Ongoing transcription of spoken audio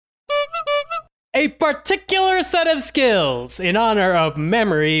a particular set of skills in honor of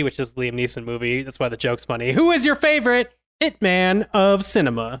Memory, which is Liam Neeson movie. That's why the joke's funny. Who is your favorite hitman of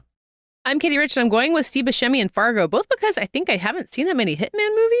cinema? I'm Katie Rich, and I'm going with Steve Buscemi and Fargo, both because I think I haven't seen that many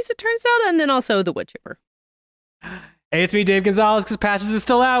Hitman movies, it turns out, and then also The Wood Chipper. Hey, it's me, Dave Gonzalez, because Patches is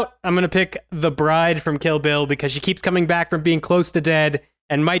still out. I'm going to pick the bride from Kill Bill because she keeps coming back from being close to dead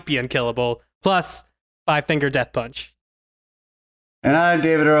and might be unkillable. Plus, Five-Finger Death Punch. And I'm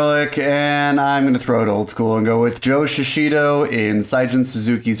David Ehrlich, and I'm going to throw it old school and go with Joe Shishido in Seijun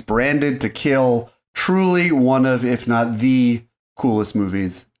Suzuki's Branded to Kill. Truly one of, if not the coolest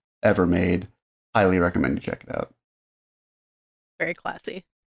movies ever made. Highly recommend you check it out. Very classy.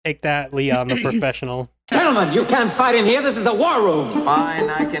 Take that, Leon the Professional. Gentlemen, you can't fight in here. This is the war room. Fine,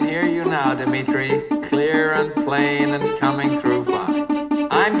 I can hear you now, Dimitri. Clear and plain and coming through fine.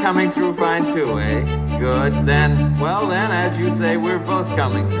 I'm coming through fine too, eh? Good. Then, as you say, we're both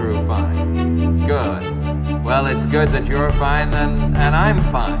coming through fine. Good. Well, it's good that you're fine and I'm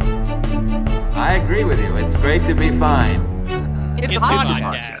fine. I agree with you. It's great to be fine. It's a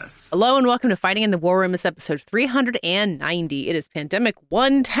podcast. Hello and welcome to Fighting in the War Room. It's episode 390. It is Pandemic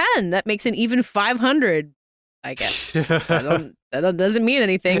 110. That makes it even 500, I guess. That doesn't mean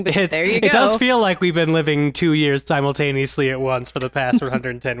anything, but there you go. It does feel like we've been living 2 years simultaneously at once for the past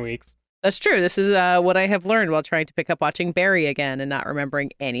 110 weeks. That's true. This is what I have learned while trying to pick up watching Barry again and not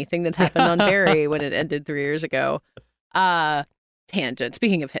remembering anything that happened on Barry when it ended 3 years ago. Tangent.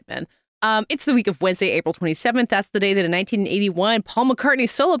 Speaking of Hitmen. It's the week of Wednesday, April 27th. That's the day that in 1981, Paul McCartney's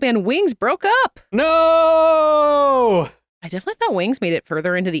solo band Wings broke up. No! I definitely thought Wings made it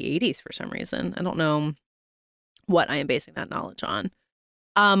further into the 80s for some reason. I don't know what I am basing that knowledge on.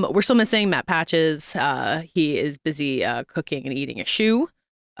 We're still missing Matt Patches. He is busy cooking and eating a shoe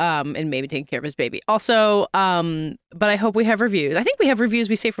and maybe taking care of his baby. Also, but I hope we have reviews. I think we have reviews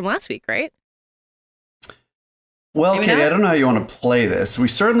we saved from last week, right? Well, Katie, I don't know how you want to play this. We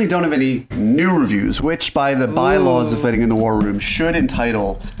certainly don't have any new reviews, which by the bylaws of Fighting in the War Room should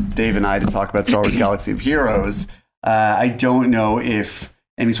entitle Dave and I to talk about Star Wars Galaxy of Heroes. I don't know if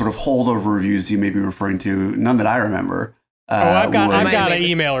any sort of holdover reviews you may be referring to, none that I remember. I've got an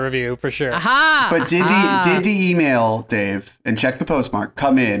email review for sure. Aha! But did the email, Dave, and check the postmark,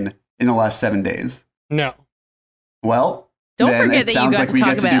 come in the last 7 days? No. Well, don't then forget it that you sounds got like to we talk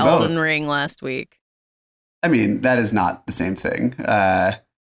get to do about both. Elden Ring last week. I mean, that is not the same thing. Yeah,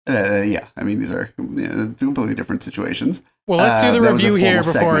 I mean, these are completely different situations. Well, let's do the review here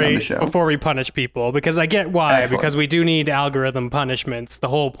before we punish people, because I get why. Excellent. Because we do need algorithm punishments. The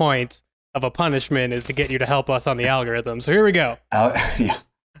whole point of a punishment is to get you to help us on the algorithm. So here we go. Yeah.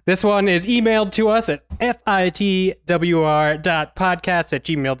 This one is emailed to us at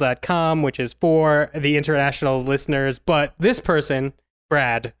fitwr.podcast@gmail.com, which is for the international listeners. But this person,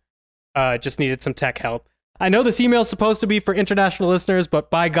 Brad, just needed some tech help. I know this email is supposed to be for international listeners, but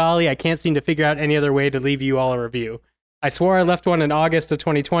by golly, I can't seem to figure out any other way to leave you all a review. I swore I left one in August of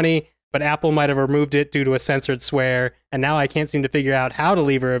 2020, but Apple might have removed it due to a censored swear, and now I can't seem to figure out how to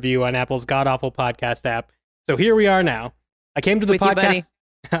leave a review on Apple's god-awful podcast app. So here we are now. I came to the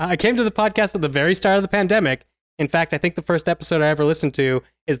podcast at the very start of the pandemic. In fact, I think the first episode I ever listened to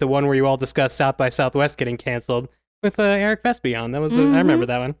is the one where you all discussed South by Southwest getting canceled with Eric Vespi on. That was I remember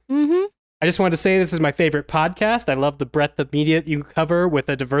that one. Mm-hmm. I just wanted to say this is my favorite podcast. I love the breadth of media you cover with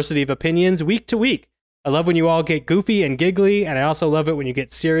a diversity of opinions week to week. I love when you all get goofy and giggly, and I also love it when you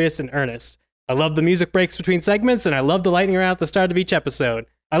get serious and earnest. I love the music breaks between segments, and I love the lightning round at the start of each episode.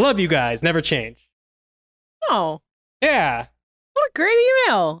 I love you guys. Never change. Oh. Yeah. What a great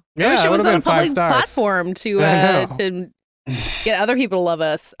email. Yeah, I wish it was on a public 5 stars. platform to get other people to love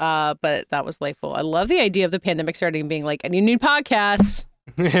us, but that was delightful. I love the idea of the pandemic starting and being like, I need new podcasts.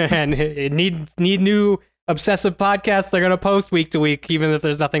 And it need new obsessive podcasts they're going to post week to week, even if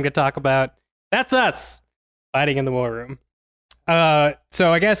there's nothing to talk about. That's us, Fighting in the War Room.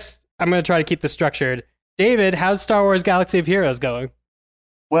 So I guess I'm going to try to keep this structured. David, how's Star Wars Galaxy of Heroes going?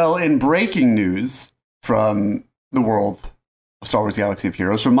 Well, in breaking news from the world of Star Wars Galaxy of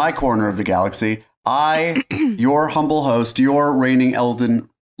Heroes, from my corner of the galaxy, I, your humble host, your reigning Elden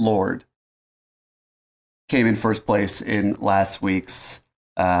Lord, came in first place in last week's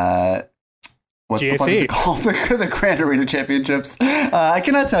what GAC. the fuck is it called? The Grand Arena Championships. I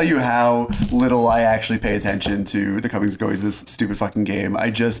cannot tell you how little I actually pay attention to the comings and goings of this stupid fucking game.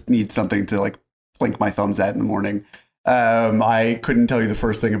 I just need something to like blink my thumbs at in the morning. I couldn't tell you the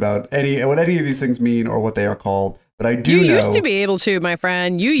first thing about what any of these things mean or what they are called, but I do know. You used to be able to, my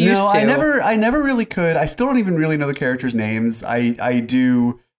friend. You used to. No, I never really could. I still don't even really know the characters' names. I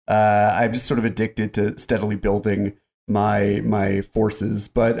do. I'm just sort of addicted to steadily building my forces.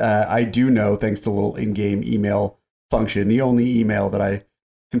 But I do know, thanks to a little in-game email function, the only email that I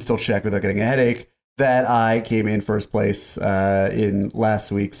can still check without getting a headache, that I came in first place in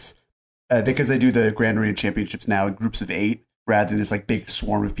last week's, because they do the Grand Arena Championships now in groups of 8 rather than this like big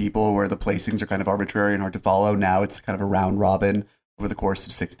swarm of people where the placings are kind of arbitrary and hard to follow. Now it's kind of a round robin over the course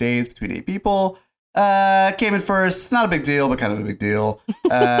of 6 days between 8 people. Came in first, not a big deal, but kind of a big deal.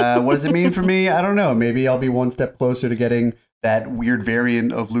 What does it mean for me? I don't know. Maybe I'll be one step closer to getting that weird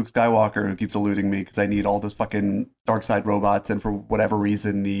variant of Luke Skywalker who keeps eluding me because I need all those fucking dark side robots and for whatever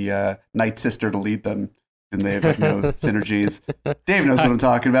reason the Night Sister to lead them, and they have like no synergies. Dave knows what I'm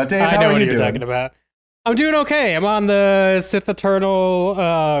talking about. Dave, how are you doing? Talking about. I'm doing okay. I'm on the Sith Eternal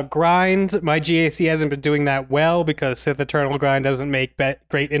grind. My GAC hasn't been doing that well because Sith Eternal grind doesn't make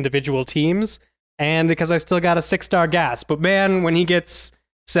great individual teams, and because I still got a 6-star gas. But man, when he gets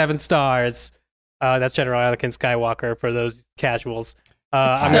 7 stars, that's General Anakin Skywalker for those casuals.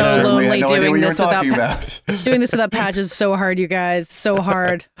 I'm so lonely doing this without patches. So hard, you guys. So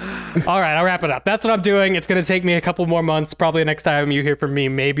hard. All right, I'll wrap it up. That's what I'm doing. It's going to take me a couple more months. Probably next time you hear from me,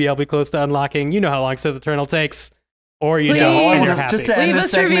 maybe I'll be close to unlocking. You know how long Sith Eternal takes. Or you don't. And you're happy. Just to end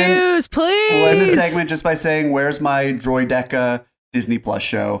this segment, reviews, please. We'll end this segment just by saying, where's my Droideka Disney Plus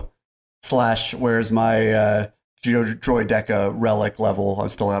show? / where's my Droideka relic level? I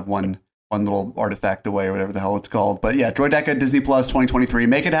still have one little artifact away or whatever the hell it's called. But yeah, Droideka Disney Plus 2023.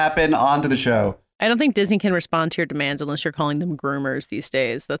 Make it happen. On to the show. I don't think Disney can respond to your demands unless you're calling them groomers these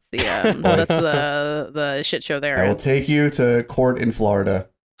days. That's the that's the shit show there. I will take you to court in Florida.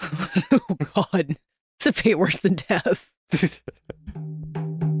 Oh God, it's a fate worse than death.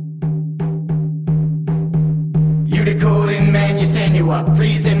 You the coolin' man, you send you up.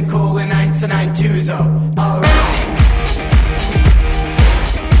 Reason coolin' 992 all right.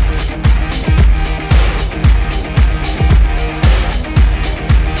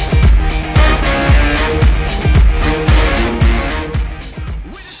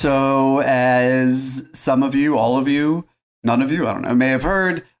 So, as some of you, all of you, none of you, I don't know, may have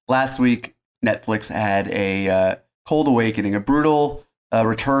heard, last week Netflix had a cold awakening, a brutal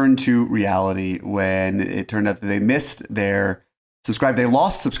return to reality when it turned out that they missed their They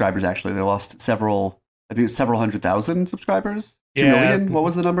lost subscribers, actually. They lost several 100,000 subscribers? 2 million? What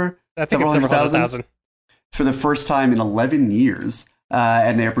was the number? I think it's several hundred thousand. For the first time in 11 years.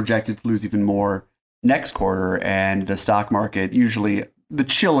 And they are projected to lose even more next quarter. And the stock market, usually the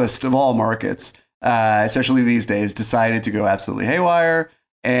chillest of all markets, especially these days, decided to go absolutely haywire.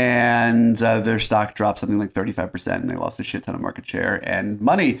 And their stock dropped something like 35%, and they lost a shit ton of market share and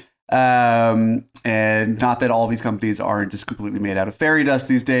money. And not that all these companies aren't just completely made out of fairy dust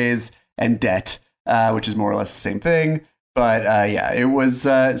these days and debt, which is more or less the same thing. But yeah, it was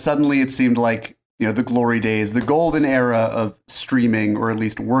suddenly it seemed like, you know, the glory days, the golden era of streaming, or at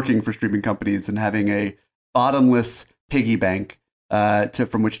least working for streaming companies and having a bottomless piggy bank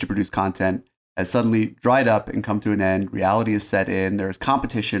from which to produce content, has suddenly dried up and come to an end. Reality is set in. There's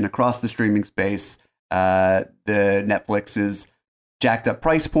competition across the streaming space. The Netflix's jacked up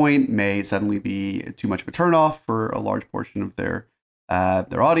price point may suddenly be too much of a turnoff for a large portion of their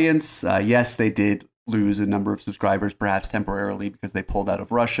audience. Yes, they did lose a number of subscribers, perhaps temporarily because they pulled out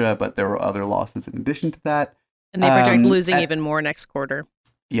of Russia, but there were other losses in addition to that. And they project losing even more next quarter.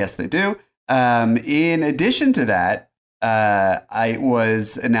 Yes, they do. In addition to that, I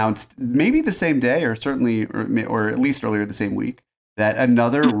was announced maybe the same day, or certainly, or at least earlier the same week, that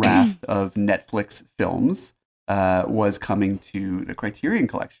another raft of Netflix films was coming to the Criterion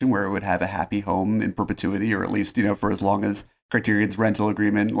Collection, where it would have a happy home in perpetuity, or at least, you know, for as long as Criterion's rental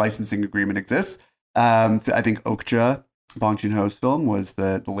agreement, licensing agreement exists. I think Okja, Bong Joon-ho's film, was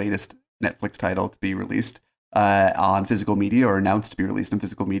the latest Netflix title to be released on physical media, or announced to be released on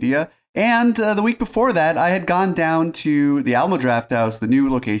physical media. And the week before that, I had gone down to the Alamo Drafthouse, the new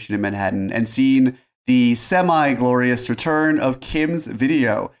location in Manhattan, and seen the semi-glorious return of Kim's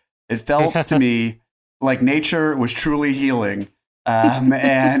Video. It felt to me like nature was truly healing.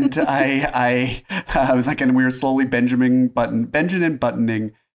 And I was like, and we were slowly Benjamin and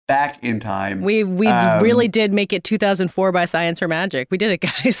buttoning back in time. We really did make it 2004 by science or magic. We did it,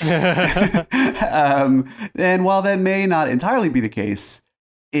 guys. And while that may not entirely be the case,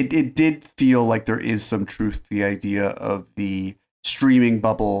 it did feel like there is some truth to the idea of the streaming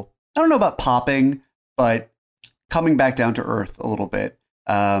bubble. I don't know about popping, but coming back down to earth a little bit,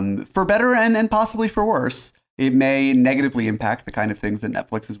 for better and possibly for worse. It may negatively impact the kind of things that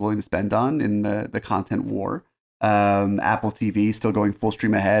Netflix is willing to spend on in the content war. Apple TV still going full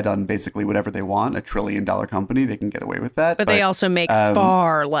stream ahead on basically whatever they want. $1 trillion company, they can get away with that. But they also make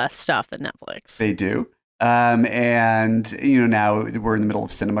far less stuff than Netflix. They do. And, now we're in the middle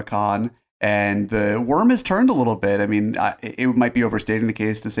of CinemaCon, and the worm has turned a little bit. I mean, it might be overstating the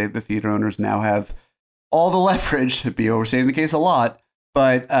case to say that the theater owners now have all the leverage. It'd be overstating the case a lot.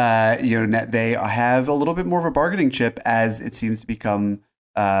 But, they have a little bit more of a bargaining chip as it seems to become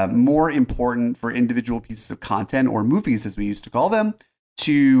more important for individual pieces of content, or movies, as we used to call them,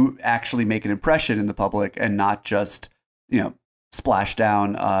 to actually make an impression in the public and not just, splash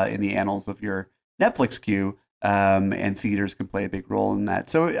down in the annals of your Netflix queue, and theaters can play a big role in that.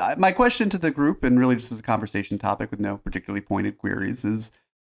 So my question to the group, and really just as a conversation topic with no particularly pointed queries, is,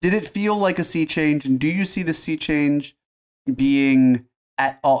 did it feel like a sea change? And do you see the sea change being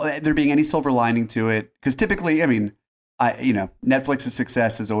at all, there being any silver lining to it? Because typically, I mean, Netflix's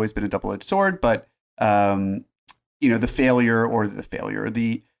success has always been a double-edged sword, but the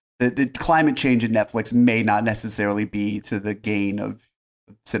climate change in Netflix may not necessarily be to the gain of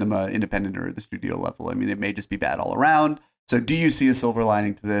cinema independent or the studio level. I mean, it may just be bad all around. So do you see a silver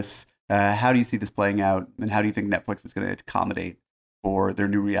lining to this? How do you see this playing out? And how do you think Netflix is going to accommodate for their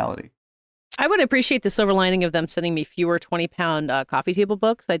new reality? I would appreciate the silver lining of them sending me fewer 20-pound coffee table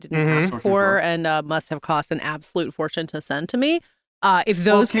books I didn't ask for and must have cost an absolute fortune to send to me. If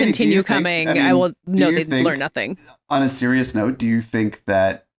those Katie, continue coming, I will know they learn nothing. On a serious note, do you think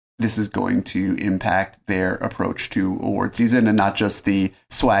that this is going to impact their approach to award season, and not just the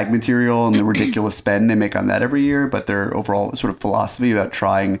swag material and the ridiculous spend they make on that every year, but their overall sort of philosophy about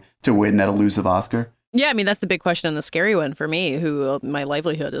trying to win that elusive Oscar? Yeah, I mean, that's the big question and the scary one for me, who my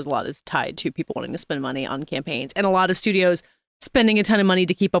livelihood is tied to people wanting to spend money on campaigns, and a lot of studios spending a ton of money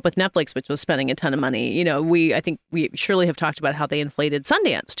to keep up with Netflix, which was spending a ton of money. I think we surely have talked about how they inflated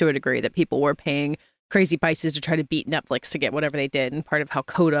Sundance to a degree, that people were paying crazy prices to try to beat Netflix to get whatever they did. And part of how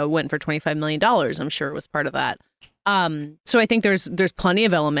Coda went for $25 million, I'm sure it was part of that. So I think there's plenty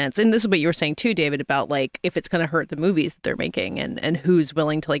of elements. And this is what you were saying too, David, about like if it's going to hurt the movies that they're making, and who's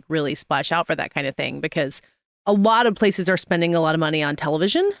willing to like really splash out for that kind of thing. Because a lot of places are spending a lot of money on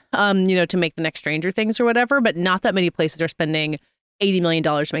television, to make the next Stranger Things or whatever, but not that many places are spending $80 million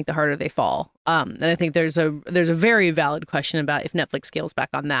to make The Harder They Fall. And I think there's a very valid question about if Netflix scales back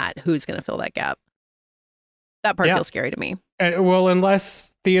on that, who's going to fill that gap. That part feels scary to me. Well,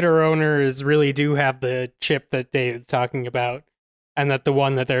 unless theater owners really do have the chip that David's talking about, and that the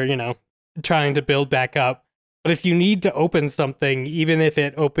one that they're, trying to build back up. But if you need to open something, even if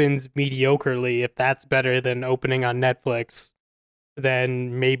it opens mediocrely, if that's better than opening on Netflix,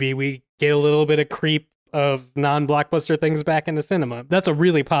 then maybe we get a little bit of creep of non-blockbuster things back into cinema. That's a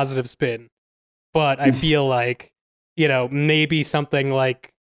really positive spin. But I feel like, maybe something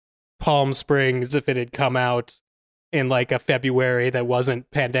like Palm Springs, if it had come out in like a February that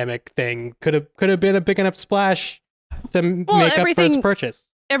wasn't pandemic thing, could have been a big enough splash to make up for its purchase.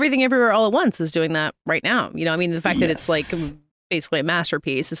 Everything Everywhere All at Once is doing that right now. The fact that it's like basically a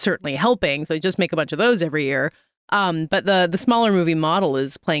masterpiece is certainly helping. So just make a bunch of those every year. But the smaller movie model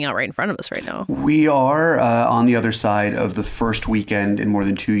is playing out right in front of us right now. We are on the other side of the first weekend in more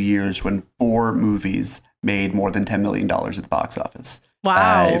than 2 years when 4 movies made more than $10 million at the box office.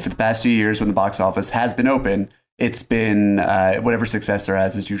 Wow. For the past 2 years, when the box office has been open, it's been whatever successor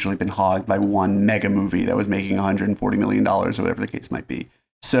has usually been hogged by one mega movie that was making $140 million or whatever the case might be.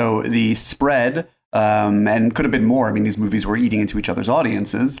 So the spread, and could have been more. I mean, these movies were eating into each other's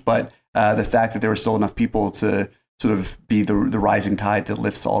audiences, but the fact that there were still enough people to sort of be the rising tide that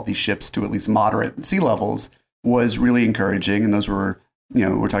lifts all these ships to at least moderate sea levels was really encouraging. And those were,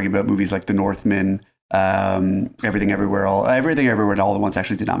 we're talking about movies like The Northman, Everything Everywhere All at Once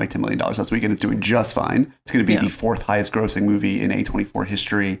actually did not make $10 million last weekend. It's doing just fine. It's going to be the 4th highest grossing movie in A24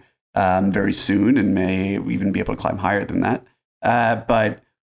 history very soon, and may even be able to climb higher than that. But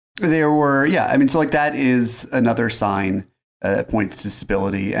there were, so like that is another sign that points to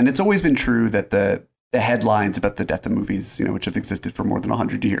stability. And it's always been true that the headlines about the death of movies, which have existed for more than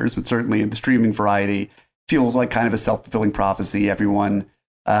 100 years, but certainly in the streaming variety, feels like kind of a self-fulfilling prophecy. Everyone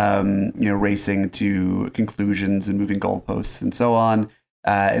racing to conclusions and moving goalposts and so on.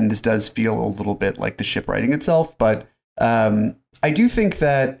 And this does feel a little bit like the ship righting itself. But I do think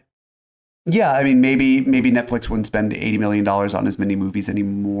that, maybe Netflix wouldn't spend $80 million on as many movies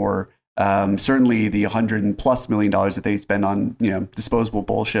anymore. Certainly the $100+ million that they spend on, disposable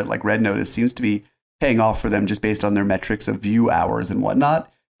bullshit like Red Notice seems to be paying off for them just based on their metrics of view hours and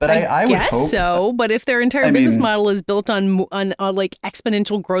whatnot. But I would hope so. But if their entire business model is built on like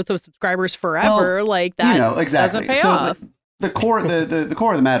exponential growth of subscribers forever, like that exactly. doesn't pay off. The core, the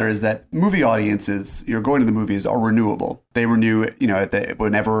core of the matter is that movie audiences, you're going to the movies, are renewable. They renew,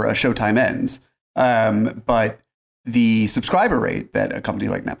 whenever a showtime ends. But the subscriber rate that a company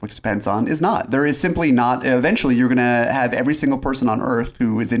like Netflix depends on is not. There is simply not. Eventually, you're going to have every single person on Earth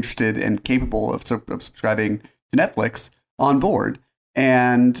who is interested and capable of subscribing to Netflix on board.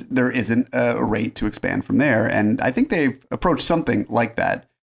 And there isn't a rate to expand from there. And I think they've approached something like that.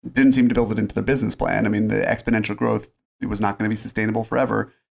 Didn't seem to build it into the business plan. I mean, the exponential growth, it was not going to be sustainable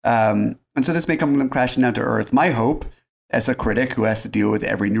forever. And so this may come them crashing down to earth. My hope, as a critic who has to deal with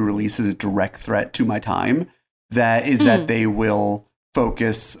every new release as a direct threat to my time, that they will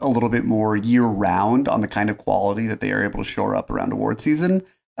focus a little bit more year round on the kind of quality that they are able to shore up around award season,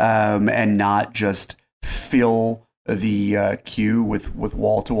 and not just fill the queue with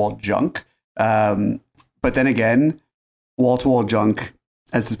wall-to-wall junk. But then again, wall-to-wall junk,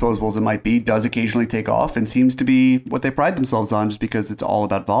 as disposable as it might be, does occasionally take off and seems to be what they pride themselves on, just because it's all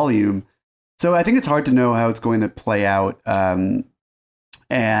about volume. So I think it's hard to know how it's going to play out. But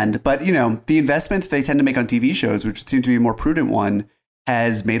you know, the investment they tend to make on TV shows, which seem to be a more prudent one,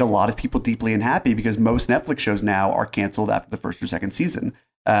 has made a lot of people deeply unhappy, because most Netflix shows now are canceled after the first or second season,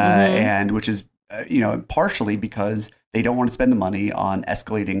 and which is partially because they don't want to spend the money on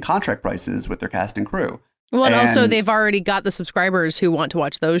escalating contract prices with their cast and crew. Well, and also they've already got the subscribers who want to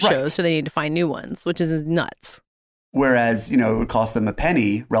watch those shows, right. So they need to find new ones, which is nuts. Whereas, it would cost them a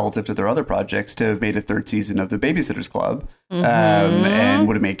penny relative to their other projects to have made a third season of The Babysitter's Club, and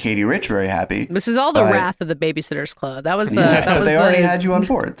would have made Katie Rich very happy. This is all the wrath of The Babysitter's Club. That was the. But they already had you on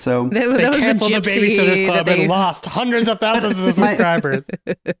board, so they canceled The Babysitter's Club and lost hundreds of thousands of subscribers.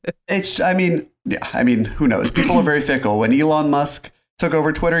 Who knows? People are very fickle. When Elon Musk took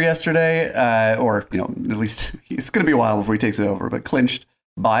over Twitter yesterday, or at least it's going to be a while before he takes it over, but clinched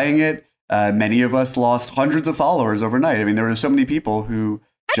buying it. Many of us lost hundreds of followers overnight. I mean, there were so many people who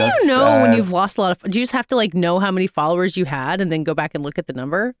How do you know when you've lost a lot of... Do you just have to know how many followers you had and then go back and look at the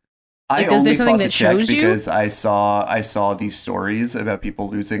number? I only thought to check because I saw these stories about people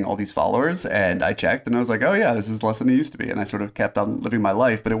losing all these followers, and I checked and I was like, oh yeah, this is less than it used to be. And I sort of kept on living my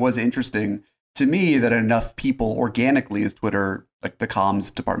life. But it was interesting to me that enough people organically, as Twitter, like the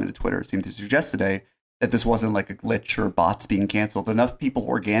comms department of Twitter seemed to suggest today, that this wasn't like a glitch or bots being canceled. Enough people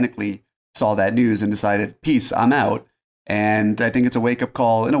organically saw that news and decided, peace, I'm out. And I think it's a wake-up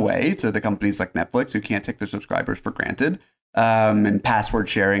call in a way to the companies like Netflix who can't take their subscribers for granted. And password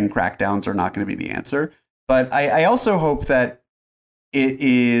sharing crackdowns are not going to be the answer. But I also hope that it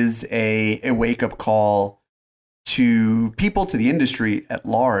is a wake-up call to people, to the industry at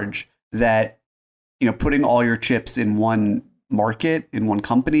large, that putting all your chips in one market, in one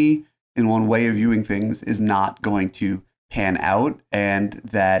company, in one way of viewing things is not going to pan out, and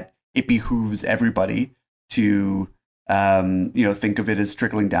that it behooves everybody to think of it as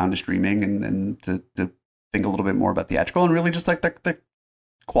trickling down to streaming, and to think a little bit more about theatrical, and really just like the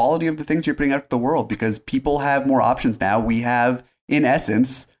quality of the things you're putting out to the world, because people have more options now. We have, in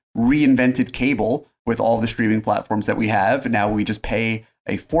essence, reinvented cable with all the streaming platforms that we have. And now we just pay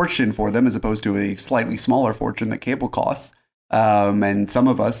a fortune for them as opposed to a slightly smaller fortune that cable costs. And some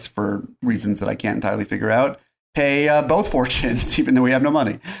of us, for reasons that I can't entirely figure out, pay both fortunes, even though we have no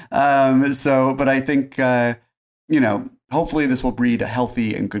money. But I think, hopefully this will breed a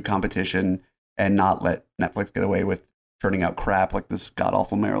healthy and good competition and not let Netflix get away with turning out crap like this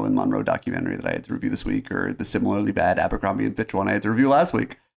god-awful Marilyn Monroe documentary that I had to review this week, or the similarly bad Abercrombie & Fitch one I had to review last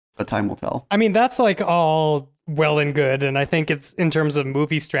week. But time will tell. I mean, that's all well and good, and I think it's in terms of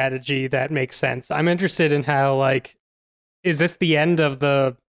movie strategy that makes sense. I'm interested in how, is this the end of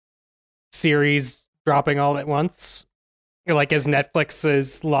the series dropping all at once? As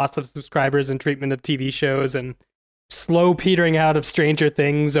Netflix's loss of subscribers and treatment of TV shows and slow petering out of Stranger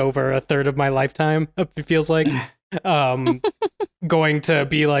Things over a third of my lifetime, it feels like, going to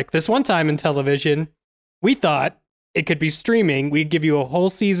be like, this one time in television, we thought it could be streaming. We'd give you a whole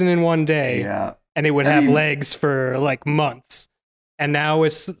season in one day, and it would have legs for months. And now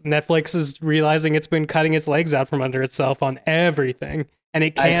Netflix is realizing it's been cutting its legs out from under itself on everything, and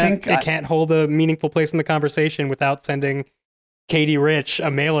it can't hold a meaningful place in the conversation without sending Katie Rich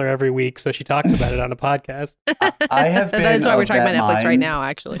a mailer every week so she talks about it on a podcast. I have been. That's why we're talking about Netflix mind. right now,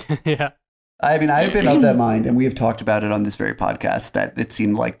 actually. Yeah. I mean, I've been of that mind, and we have talked about it on this very podcast, that it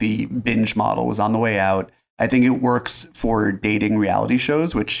seemed like the binge model was on the way out. I think it works for dating reality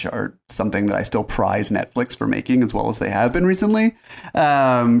shows, which are something that I still prize Netflix for making, as well as they have been recently.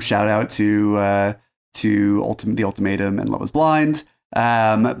 Shout out to The Ultimatum and Love Is Blind.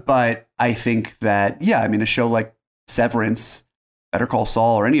 But I think that, a show like Severance, Better Call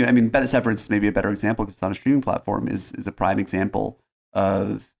Saul, or Severance is maybe a better example because it's on a streaming platform, is a prime example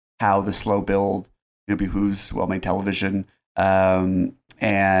of how the slow build behooves well-made television. And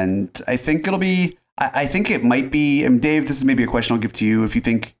I think I think it might be, and Dave, this is maybe a question I'll give to you. If you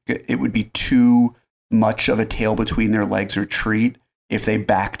think it would be too much of a tail between their legs retreat if they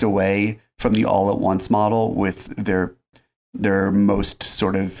backed away from the all at once model with their most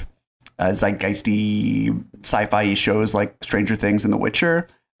sort of zeitgeisty sci-fi shows like Stranger Things and The Witcher,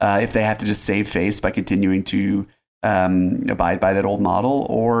 if they have to just save face by continuing to abide by that old model,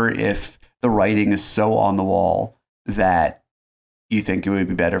 or if the writing is so on the wall that you think it would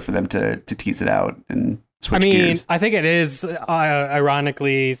be better for them to tease it out and switch gears. I think it is,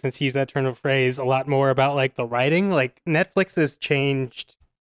 ironically, since you used that turn of phrase, a lot more about like the writing. Like Netflix has changed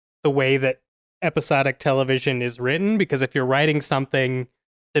the way that episodic television is written, because if you're writing something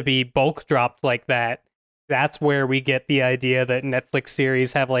to be bulk dropped like that, that's where we get the idea that Netflix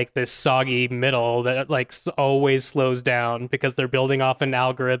series have like this soggy middle that like always slows down because they're building off an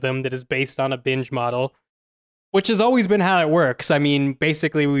algorithm that is based on a binge model, which has always been how it works. I mean,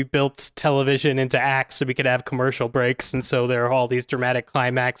 basically we built television into acts so we could have commercial breaks, and so there are all these dramatic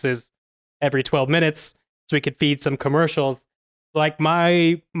climaxes every 12 minutes so we could feed some commercials. Like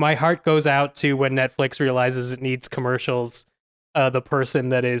my heart goes out to when Netflix realizes it needs commercials. The person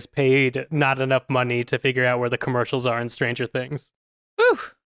that is paid not enough money to figure out where the commercials are in Stranger Things. Whew.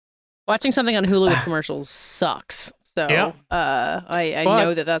 Watching something on Hulu with commercials sucks. So Yeah. I But-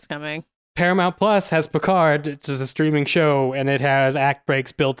 know that that's coming. Paramount Plus has Picard, which is a streaming show, and it has act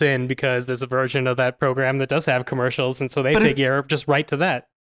breaks built in because there's a version of that program that does have commercials, and so they figure just right to that.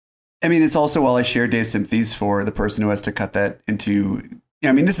 I mean, it's also, while I share Dave's sympathies for the person who has to cut that into,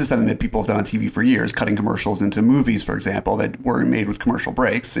 I mean, this is something that people have done on TV for years, cutting commercials into movies, for example, that weren't made with commercial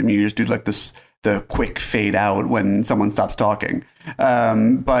breaks. I mean, you just do like the quick fade out when someone stops talking.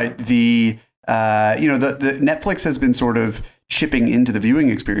 But the Netflix has been sort of chipping into the viewing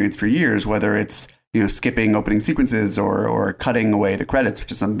experience for years, whether it's, skipping opening sequences or cutting away the credits,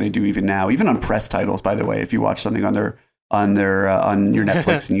 which is something they do even now, even on press titles, by the way. If you watch something on your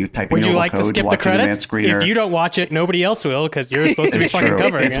Netflix and you type in Would your you like to code skip to the watch an advanced credits? screener. If you don't watch it, nobody else will, because you're supposed to be It's fucking true.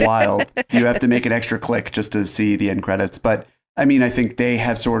 covering It's it. wild. You have to make an extra click just to see the end credits. But I mean, I think they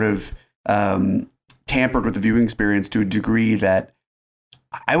have sort of tampered with the viewing experience to a degree that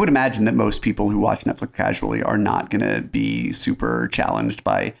I would imagine that most people who watch Netflix casually are not going to be super challenged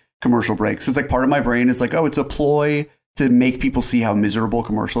by commercial breaks. It's like part of my brain is like, oh, it's a ploy to make people see how miserable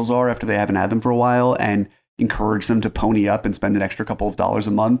commercials are after they haven't had them for a while and encourage them to pony up and spend an extra couple of dollars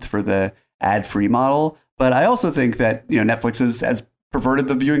a month for the ad-free model. But I also think that, Netflix has perverted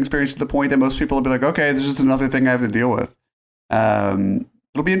the viewing experience to the point that most people will be like, okay, this is just another thing I have to deal with.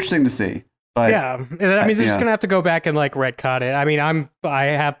 It'll be interesting to see. But Yeah, I mean, they're just gonna have to go back and like retcon it. I mean, I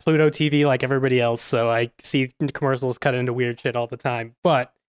have Pluto TV like everybody else, so I see commercials cut into weird shit all the time.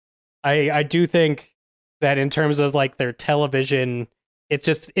 But I do think that in terms of like their television,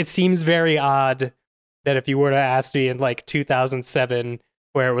 it seems very odd that if you were to ask me in like 2007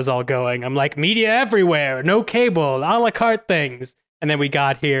 where it was all going, I'm like, media everywhere, no cable, a la carte things. And then we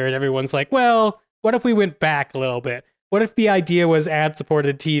got here and everyone's like, well, what if we went back a little bit? What if the idea was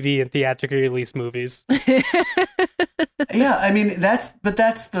ad-supported TV and theatrically released movies? Yeah, I mean, that's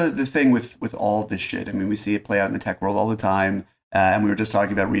the thing with all of this shit. I mean, we see it play out in the tech world all the time. And we were just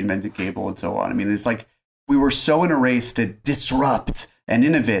talking about reinventing cable and so on. I mean, it's like we were so in a race to disrupt and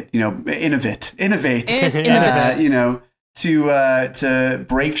innovate, to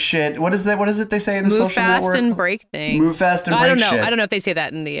break shit. What is that? What is it they say in the Move social fast network? and break things. Move fast and break shit. I don't know if they say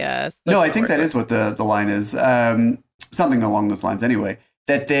that in the. No, I think that is what the line is. Something along those lines anyway.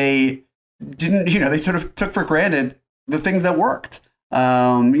 That they didn't, they sort of took for granted the things that worked.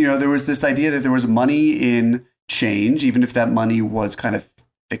 There was this idea that there was money in change, even if that money was kind of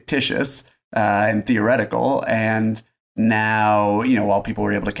fictitious and theoretical. And now, while people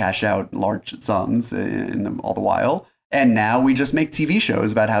were able to cash out large sums in them all the while, and now we just make TV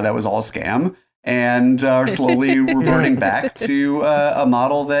shows about how that was all a scam and are slowly reverting back to a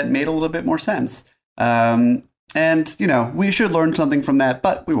model that made a little bit more sense. And, we should learn something from that,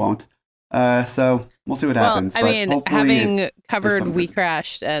 but we won't. So we'll see what happens. I mean, hopefully having covered something. We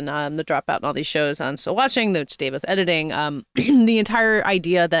Crashed and The Dropout and all these shows I'm still watching, which Dave was editing, the entire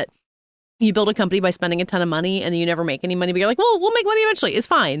idea that you build a company by spending a ton of money and then you never make any money, but you're like, well, we'll make money eventually, is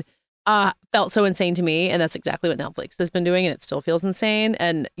fine. Felt so insane to me. And that's exactly what Netflix has been doing. And it still feels insane.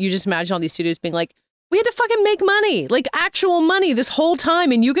 And you just imagine all these studios being like, we had to fucking make money, like actual money this whole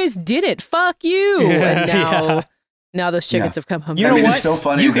time. And you guys did it. Fuck you. And now, now those chickens have come home. You know what? It's so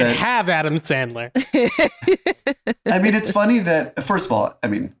funny you can that- have Adam Sandler. I mean, it's funny that, first of all, I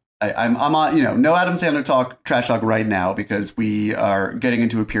mean, I'm on, no Adam Sandler trash talk right now, because we are getting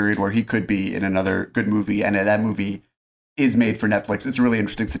into a period where he could be in another good movie, and that movie is made for Netflix. It's a really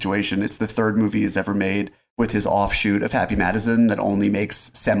interesting situation. It's the third movie he's ever made with his offshoot of Happy Madison that only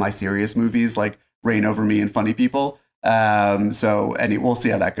makes semi-serious movies like Reign Over Me and Funny People. We'll see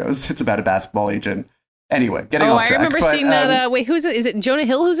how that goes. It's about a basketball agent. Anyway, getting off track. I remember seeing that. Wait, who's it? Is it Jonah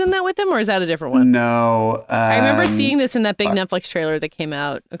Hill who's in that with him, or is that a different one? No. I remember seeing this in that big Netflix trailer that came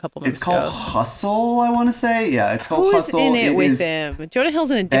out a couple months ago. It's called Hustle, I want to say. Yeah, it's called Who's Hustle. in it with him? Jonah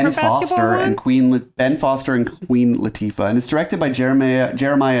Hill's in a different basketball one? Ben Foster and Queen Latifah. And it's directed by Jeremiah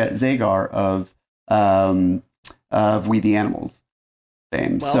Zagar of We the Animals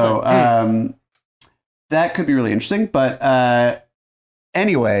fame. That could be really interesting. But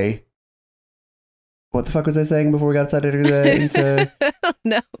anyway... What the fuck was I saying before we got started into?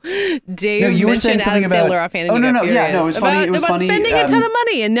 No, Dave. No, you were saying something about. It was funny. It was funny. Spending a ton of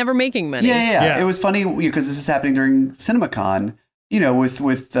money and never making money. Yeah. It was funny because this is happening during CinemaCon.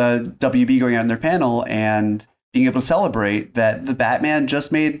 With WB going out on their panel and being able to celebrate that the Batman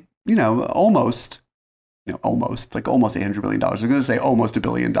just made almost $800 million. I was going to say almost $1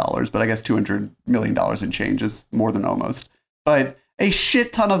 billion, but I guess $200 million in change is more than almost. But a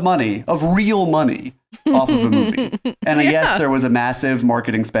shit ton of money, of real money, off of a movie. And yes, there was a massive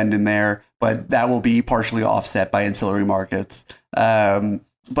marketing spend in there, but that will be partially offset by ancillary markets.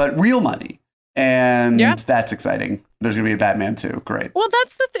 But real money. And that's exciting. There's going to be a Batman too. Great. Well,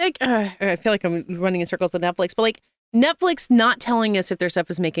 that's the thing. I feel like I'm running in circles with Netflix, but Netflix not telling us if their stuff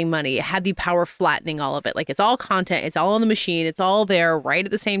is making money had the power of flattening all of it. It's all content. It's all on the machine. It's all there right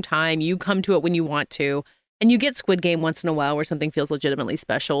at the same time. You come to it when you want to. And you get Squid Game once in a while where something feels legitimately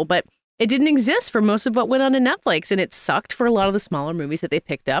special, but it didn't exist for most of what went on in Netflix. And it sucked for a lot of the smaller movies that they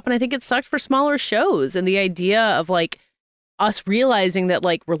picked up. And I think it sucked for smaller shows. And the idea of us realizing that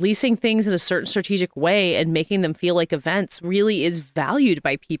releasing things in a certain strategic way and making them feel like events really is valued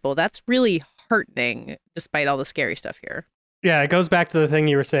by people. That's really heartening, despite all the scary stuff here. Yeah, it goes back to the thing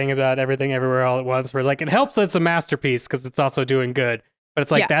you were saying about Everything Everywhere All at Once, where it helps that it's a masterpiece because it's also doing good. But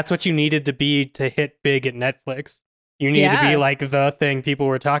it's that's what you needed to be to hit big at Netflix. You needed to be the thing people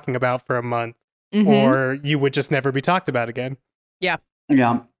were talking about for a month, or you would just never be talked about again. Yeah.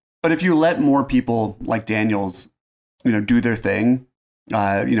 Yeah. But if you let more people like Daniels, do their thing,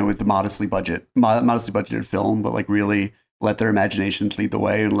 with the modestly budgeted film, but really let their imaginations lead the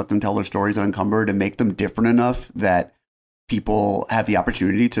way and let them tell their stories unencumbered and make them different enough that people have the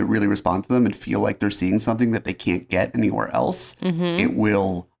opportunity to really respond to them and feel like they're seeing something that they can't get anywhere else, it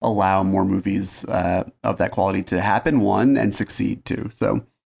will allow more movies of that quality to happen, and succeed too. So,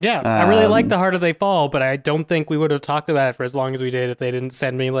 yeah, I really like The Harder They Fall, but I don't think we would have talked about it for as long as we did if they didn't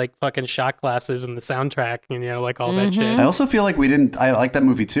send me fucking shot glasses and the soundtrack and all that shit. I also feel like I like that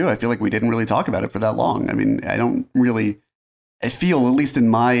movie too. I feel like we didn't really talk about it for that long. I mean, I feel, at least in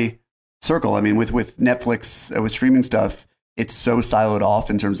my circle, with Netflix, with streaming stuff, it's so siloed off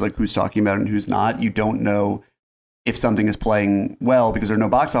in terms of who's talking about it and who's not. You don't know if something is playing well because there are no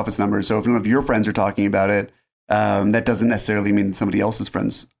box office numbers. So if none of your friends are talking about it, that doesn't necessarily mean somebody else's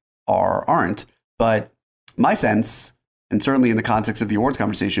friends aren't. But my sense, and certainly in the context of the awards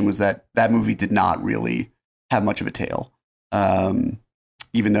conversation, was that movie did not really have much of a tail,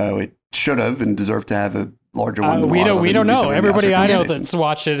 even though it should have and deserved to have a larger one. We don't know. Everybody I know that's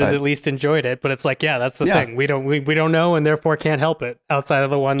watched it has at least enjoyed it, but it's that's the thing. We don't know, and therefore can't help it. Outside of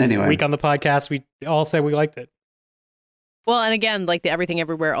the one week on the podcast, we all said we liked it. Well, and again, the Everything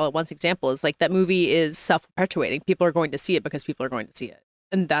Everywhere All at Once example is that movie is self-perpetuating. People are going to see it because people are going to see it,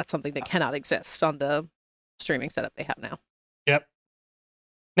 and that's something that cannot exist on the streaming setup they have now. Yep.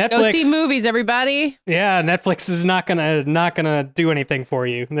 Netflix, go see movies, everybody. Yeah, Netflix is not gonna do anything for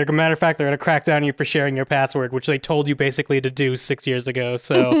you. Matter of fact, they're gonna crack down on you for sharing your password, which they told you basically to do 6 years ago.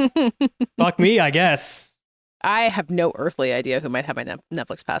 So, fuck me, I guess. I have no earthly idea who might have my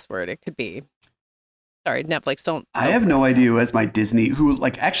Netflix password. It could be. Sorry, Netflix. Don't. I have no idea who has my Disney. Who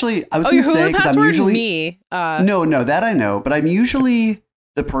actually? I was gonna say because I'm usually me. No, that I know, but I'm usually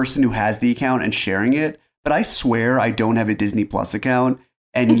the person who has the account and sharing it. But I swear I don't have a Disney Plus account.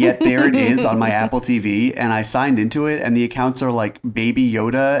 And yet there it is on my Apple TV, and I signed into it, and the accounts are Baby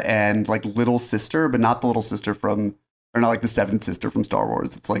Yoda and Little Sister, but not the little sister from, or not the seventh sister from Star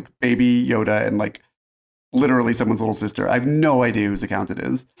Wars. It's Baby Yoda and literally someone's little sister. I have no idea whose account it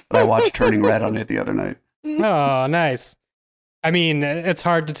is, but I watched Turning Red on it the other night. Oh, nice. It's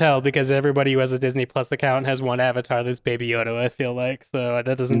hard to tell because everybody who has a Disney Plus account has one avatar that's Baby Yoda, I feel like, so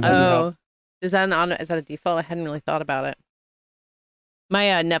that doesn't help. Is that a default? I hadn't really thought about it. My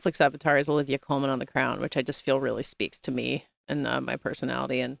Netflix avatar is Olivia Colman on The Crown, which I just feel really speaks to me and my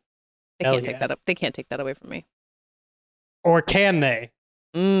personality, and they can't take that up. They can't take that away from me. Or can they?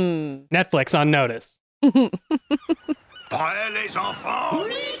 Netflix on notice. Prêts les enfants?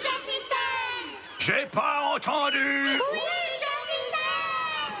 Oui, capitaine! J'ai pas entendu! Oui,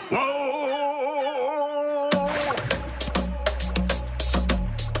 capitaine! Wow!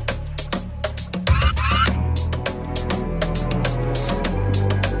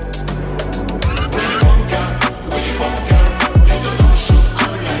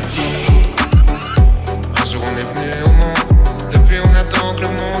 Un jour on est venu au monde, depuis on attend que le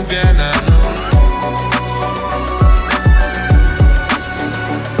monde vienne à nous.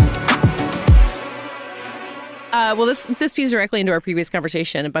 Well, this feeds directly into our previous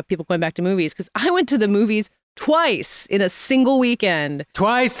conversation about people going back to movies, because I went to the movies twice in a single weekend.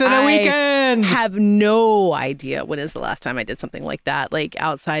 Twice in a weekend. Have no idea when is the last time I did something like that, like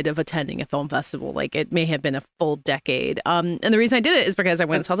outside of attending a film festival. Like it may have been a full decade. And the reason I did it is because I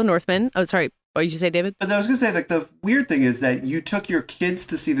went and saw The Northman. Oh, sorry. What did you say, David? But I was going to say, like, the weird thing is that you took your kids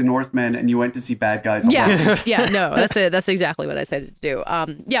to see The Northman and you went to see Bad Guys alone. Yeah, no, that's it. That's exactly what I decided to do.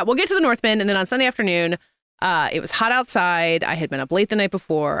 Yeah, we'll get to The Northman, and then on Sunday afternoon, it was hot outside. I had been up late the night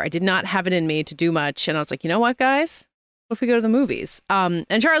before. I did not have it in me to do much. And I was like, you know what, guys? What if we go to the movies? And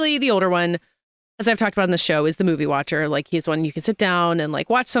Charlie, the older one, as I've talked about in the show, is the movie watcher. Like, he's the one you can sit down and, like,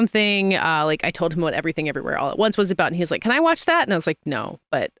 watch something. Like, I told him what Everything Everywhere All at Once was about. And he's like, can I watch that? And I was like, no,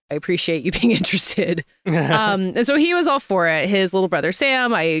 but I appreciate you being interested. And so he was all for it. His little brother,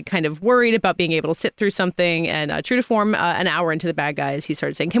 Sam, I kind of worried about being able to sit through something. And true to form, an hour into the Bad Guys, he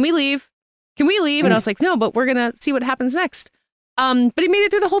started saying, can we leave? Can we leave? And I was like, no, but we're going to see what happens next. But he made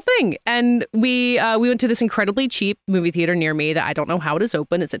it through the whole thing. And we went to this incredibly cheap movie theater near me that I don't know how it is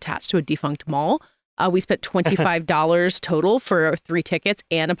open. It's attached to a defunct mall. We spent $25 total for 3 tickets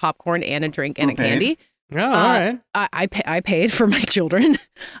and a popcorn and a drink and a candy. Oh, all right. I paid for my children.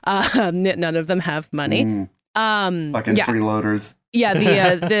 None of them have money. Fucking freeloaders. Yeah,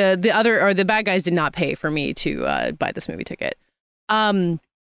 the Bad Guys did not pay for me to buy this movie ticket.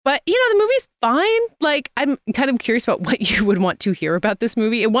 But, you know, the movie's fine. Like, I'm kind of curious about what you would want to hear about this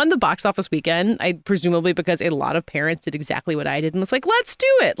movie. It won the box office weekend, presumably because a lot of parents did exactly what I did and was like, let's do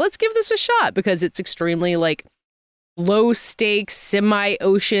it. Let's give this a shot, because it's extremely, like, low stakes,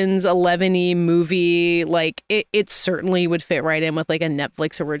 semi-Ocean's 11-y movie. Like, it certainly would fit right in with, like, a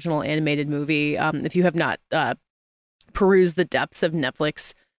Netflix original animated movie. If you have not perused the depths of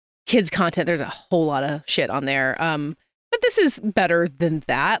Netflix kids content, there's a whole lot of shit on there. But this is better than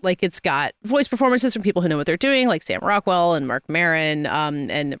that. Like, it's got voice performances from people who know what they're doing, like Sam Rockwell and Mark Maron,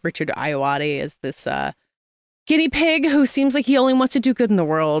 and Richard Ayoade as this guinea pig who seems like he only wants to do good in the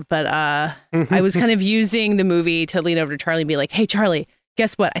world. But I was kind of using the movie to lean over to Charlie and be like, hey, Charlie,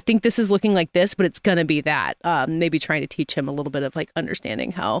 guess what? I think this is looking like this, but it's going to be that. Maybe trying to teach him a little bit of, like,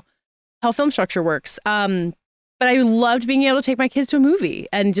 understanding how film structure works. But I loved being able to take my kids to a movie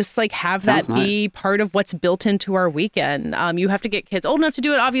and just, like, have that be part of what's built into our weekend. You have to get kids old enough to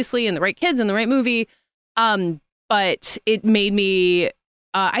do it, obviously, and the right kids and the right movie. But it made me,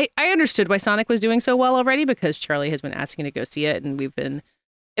 I understood why Sonic was doing so well already, because Charlie has been asking to go see it. And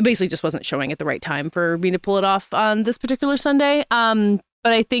it basically just wasn't showing at the right time for me to pull it off on this particular Sunday. But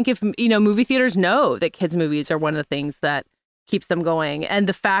I think if, you know, movie theaters know that kids' movies are one of the things that keeps them going. And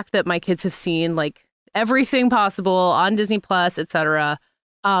the fact that my kids have seen, like, everything possible on Disney Plus, etc.,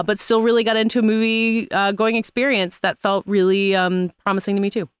 but still really got into a movie going experience that felt really promising to me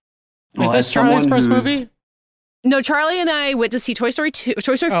too. Well, is this Charlie's first movie? No, Charlie and I went to see Toy Story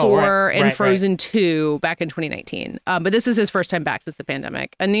 4 and Frozen 2 back in 2019. But this is his first time back since the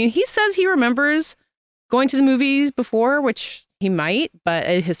pandemic. I mean, he says he remembers going to the movies before, which he might, but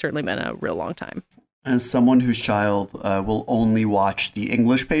it has certainly been a real long time. As someone whose child will only watch The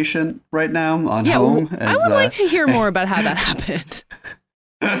English Patient right now on home. I would like to hear more about how that happened.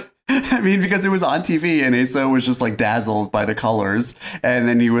 I mean, because it was on TV and Asa was just, like, dazzled by the colors. And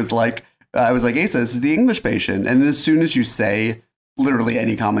then he was like, I was like, Asa, this is The English Patient. And as soon as you say literally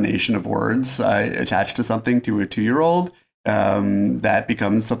any combination of words attached to something to a 2-year-old, that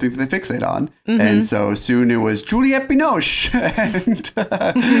becomes something that they fixate on. Mm-hmm. And so soon it was Juliette Binoche. And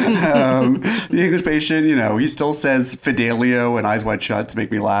The English Patient, you know, he still says Fidelio and Eyes Wide Shut to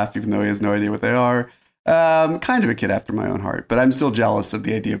make me laugh, even though he has no idea what they are. Kind of a kid after my own heart, but I'm still jealous of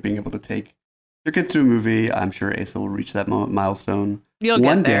the idea of being able to take your kids to a movie. I'm sure Asa will reach that milestone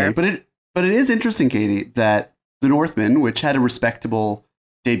one day. But it is interesting, Katie, that The Northman, which had a respectable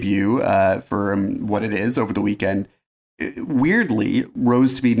debut for what it is over the weekend, weirdly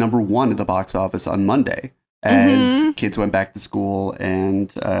rose to be number 1 at the box office on Monday as kids went back to school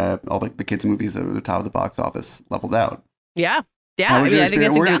and all the kids' movies at the top of the box office leveled out. Yeah. I think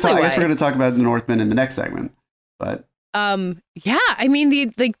that's exactly why. I guess we're going to talk about The Northman in the next segment. But Yeah, I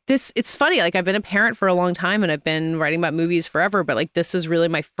mean this it's funny, like I've been a parent for a long time and I've been writing about movies forever, but like this is really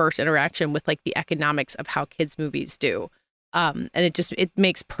my first interaction with like the economics of how kids movies do. And it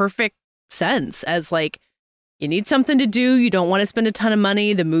makes perfect sense as like you need something to do, you don't want to spend a ton of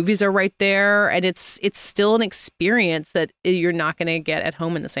money, the movies are right there, and it's still an experience that you're not going to get at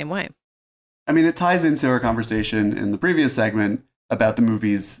home in the same way. I mean, it ties into our conversation in the previous segment about the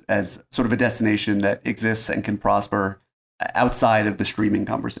movies as sort of a destination that exists and can prosper outside of the streaming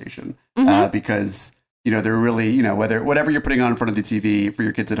conversation. Because, they're really, whatever you're putting on in front of the TV for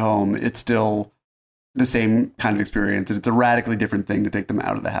your kids at home, it's still the same kind of experience. And it's a radically different thing to take them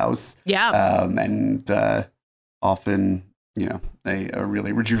out of the house. Yeah. And often, a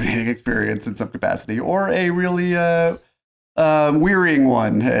really rejuvenating experience in some capacity, or a really wearying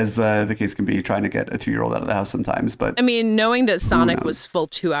one, as the case can be, trying to get a 2-year-old out of the house sometimes. But I mean, knowing that Sonic was full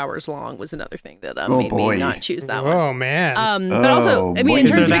 2 hours long was another thing that made me not choose that one. Oh man! But also, I mean, in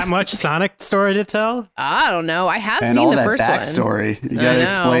is terms there of that much Sonic story to tell? I don't know. I have and seen all the that first one. backstory. You gotta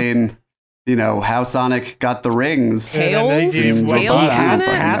explain, how Sonic got the rings. Tails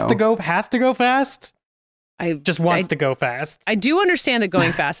has to go fast. Just wants to go fast. I do understand that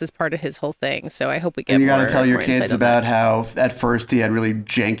going fast is part of his whole thing, so I hope we get. And you got to tell your kids about how at first he had really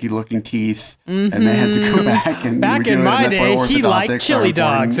janky looking teeth, and they had to go back and back in my day, he liked orthodontics chili are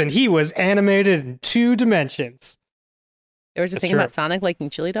dogs, important. and he was animated in 2 dimensions. There was a That's thing true. about Sonic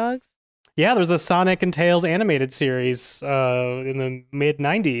liking chili dogs. Yeah, there's a Sonic and Tails animated series in the mid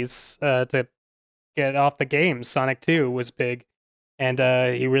 '90s to get off the games. Sonic 2 was big, and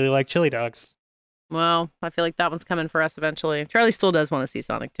he really liked chili dogs. Well, I feel like that one's coming for us eventually. Charlie still does want to see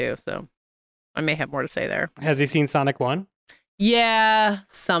Sonic 2, so I may have more to say there. Has he seen Sonic 1? Yeah,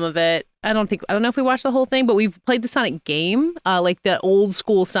 some of it. I don't know if we watched the whole thing, but we've played the Sonic game, like the old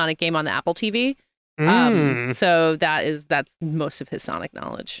school Sonic game on the Apple TV. So that's most of his Sonic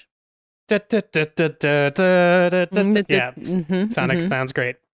knowledge. Yeah, Sonic sounds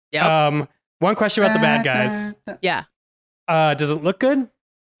great. Yep. One question about the bad guys. Yeah. Does it look good?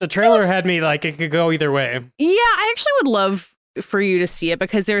 The trailer had me like it could go either way. Yeah, I actually would love for you to see it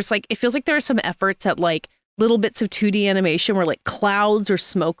because it feels like there are some efforts at like little bits of 2D animation where like clouds or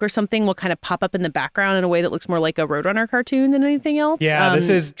smoke or something will kind of pop up in the background in a way that looks more like a Roadrunner cartoon than anything else. Yeah, this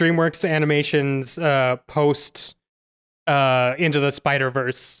is DreamWorks Animation's post Into the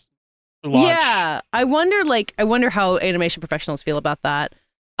Spider-Verse launch. Yeah, I wonder how animation professionals feel about that.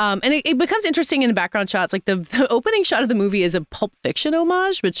 And it becomes interesting in the background shots. Like the opening shot of the movie is a Pulp Fiction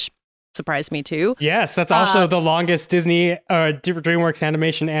homage, which surprised me too. Yes, that's also the longest Disney DreamWorks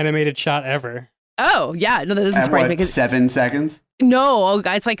Animation animated shot ever. Oh yeah, no, that doesn't surprise me. 7 seconds? No,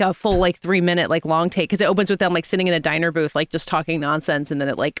 it's like a full 3-minute long take because it opens with them sitting in a diner booth just talking nonsense, and then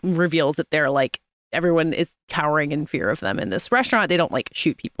it reveals that they're everyone is cowering in fear of them in this restaurant. They don't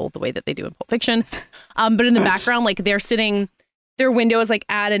shoot people the way that they do in Pulp Fiction, but in the background they're sitting. Their window is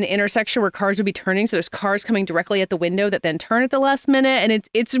at an intersection where cars would be turning. So there's cars coming directly at the window that then turn at the last minute. And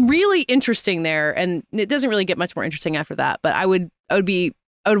it's really interesting there. And it doesn't really get much more interesting after that. But I would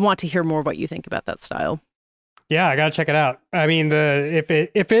want to hear more of what you think about that style. Yeah, I gotta check it out. I mean, if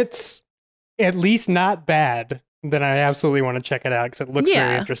it's at least not bad, then I absolutely want to check it out because it looks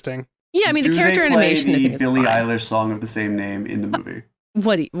very interesting. Yeah, I mean the character animation. Do they play the Billie Eilish song of the same name in the movie?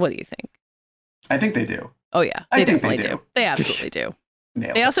 What do you think? I think they do. Oh yeah, I think definitely they do. They absolutely do.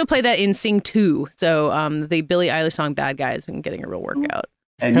 Nailed they it. also play that in Sing 2. So the Billie Eilish song "Bad Guy" has been getting a real workout.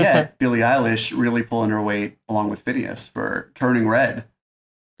 And yet, Billie Eilish really pulling her weight along with Phineas for Turning Red.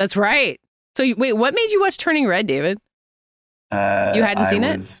 That's right. So wait, what made you watch Turning Red, David? You hadn't seen it?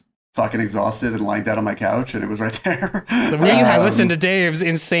 I was fucking exhausted and lying down on my couch, and it was right there. I listened to Dave's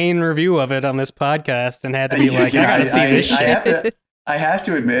insane review of it on this podcast and had to be I gotta see this shit. I have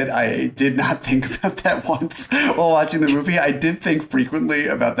to admit, I did not think about that once while watching the movie. I did think frequently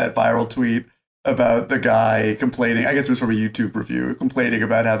about that viral tweet about the guy complaining. I guess it was from a YouTube review, complaining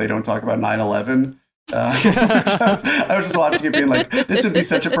about how they don't talk about 9/11. I was just watching it being like, this would be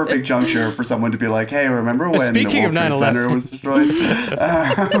such a perfect juncture for someone to be like, hey, remember when the World Trade Center was destroyed?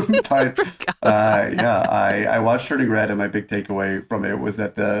 I watched Turning Red, and my big takeaway from it was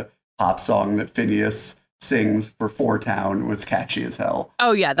that the pop song that Phineas sings for Four Town was catchy as hell.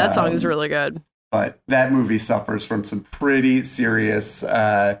 Oh yeah, that song is really good. But that movie suffers from some pretty serious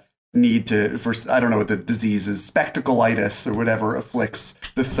need for I don't know what the disease is, spectacleitis or whatever afflicts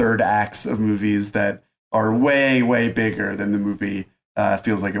the third acts of movies that are way, way bigger than the movie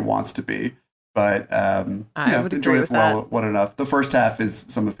feels like it wants to be. But I would enjoy agree it for with what enough. The first half is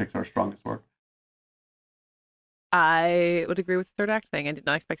some of Pixar's strongest work. I would agree with the third act thing. I did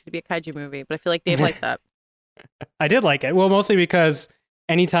not expect it to be a kaiju movie, but I feel like Dave liked that. I did like it. Well, mostly because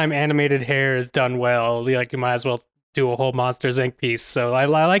anytime animated hair is done well, like you might as well do a whole Monsters Inc. piece. So I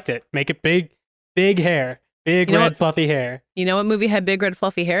liked it. Make it big hair, big You know red what? fluffy hair. You know what movie had big red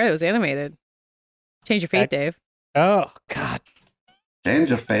fluffy hair that was animated? Change Your Fate, Dave. Oh God,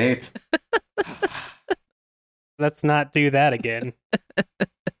 Change of fate. let's not do that again.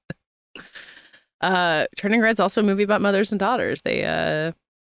 Turning Red's also a movie about mothers and daughters. They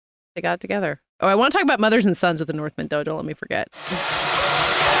got together. Oh, I want to talk about mothers and sons with the Northman, though. Don't let me forget.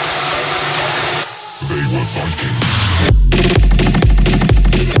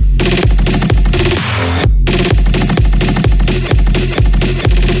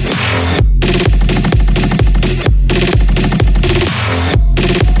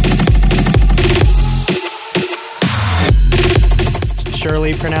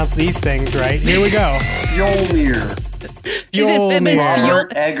 Surely pronounce these things right. Here we go. Fjolnir. Is it- it's Fjolnir.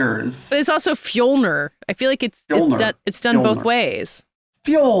 Robert Eggers. But it's also Fjolnir. I feel like it's done both Fjolnir. ways.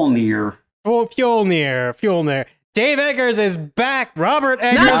 Fjolnir. Oh, Fjolnir. Dave Eggers is back. Robert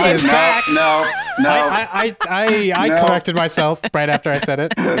Eggers Not Dave. is back. No. I No. corrected myself right after I said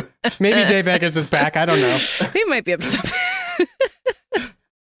it. Maybe Dave Eggers is back. I don't know. He might be upset.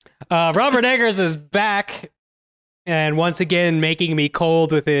 Robert Eggers is back, and once again making me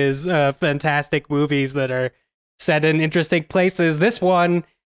cold with his fantastic movies that are set in interesting places. This one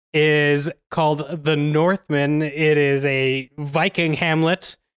is called The Northman. It is a Viking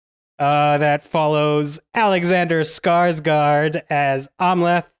Hamlet that follows Alexander Skarsgård as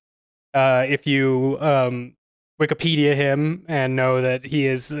Amleth. If you Wikipedia him and know that he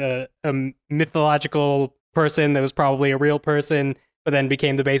is a mythological person that was probably a real person, but then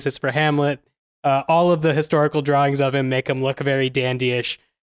became the basis for Hamlet. All of the historical drawings of him make him look very dandyish.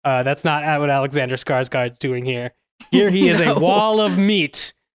 That's not what Alexander Skarsgård's doing here. Here he is No. a wall of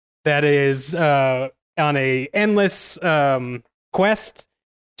meat that is on a endless quest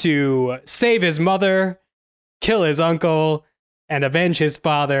to save his mother, kill his uncle, and avenge his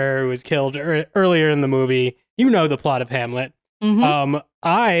father, who was killed earlier in the movie. You know the plot of Hamlet. Mhm.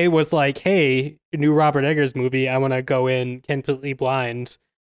 I was like, hey, new Robert Eggers movie, I want to go in completely blind.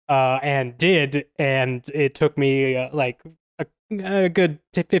 And did, and it took me like a good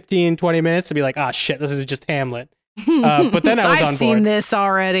 15, 20 minutes to be like, ah, shit, this is just Hamlet. But then I was I've on seen board. this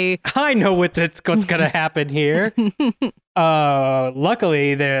already. I know what's going to happen here.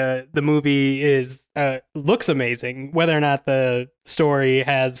 Luckily, the movie is looks amazing. Whether or not the story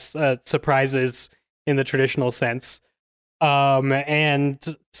has surprises in the traditional sense,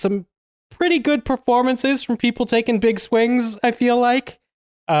 and some pretty good performances from people taking big swings. I feel like,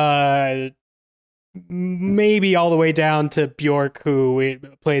 maybe all the way down to Bjork, who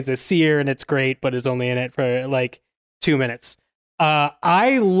plays the seer, and it's great, but is only in it for like 2 minutes.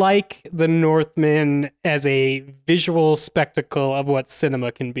 I like The Northman as a visual spectacle of what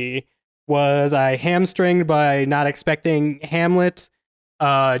cinema can be. Was I hamstringed by not expecting Hamlet?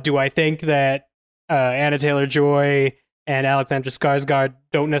 Do I think that Anna Taylor-Joy and Alexander Skarsgård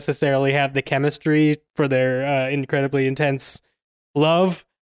don't necessarily have the chemistry for their incredibly intense love?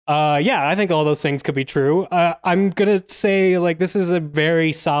 Yeah, I think all those things could be true. I'm gonna say like this is a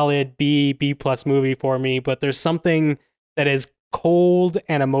very solid B+ movie for me, but there's something that is cold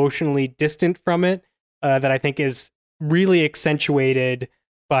and emotionally distant from it that I think is really accentuated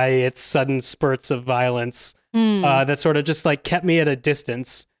by its sudden spurts of violence that sort of just like kept me at a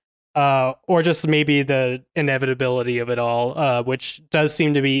distance, or just maybe the inevitability of it all, which does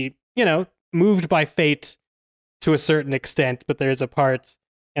seem to be, moved by fate to a certain extent, but there's a part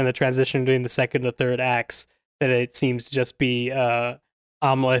in the transition between the second and third acts that it seems to just be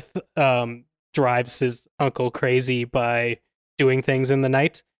Amleth drives his uncle crazy by doing things in the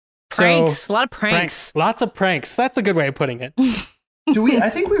night. Pranks. A lot of pranks. Lots of pranks. That's a good way of putting it. I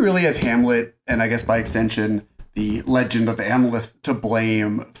think we really have Hamlet, and I guess by extension, the legend of Amleth to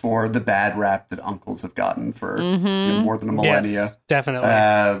blame for the bad rap that uncles have gotten for more than a millennia. Yes, definitely.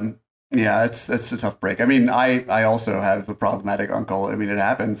 Yeah, it's a tough break. I mean, I also have a problematic uncle. I mean, it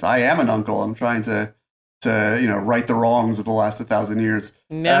happens. I am an uncle. I'm trying to right the wrongs of the last 1,000 years.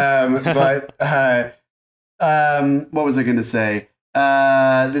 Yeah. What was I going to say?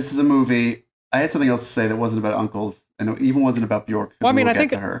 This is a movie. I had something else to say that wasn't about uncles, and it even wasn't about Bjork. Well, I mean, I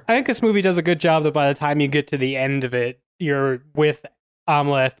think her. I think this movie does a good job that by the time you get to the end of it, you're with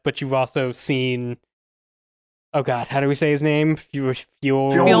Amleth, but you've also seen. Oh God, how do we say his name? Fjolnir.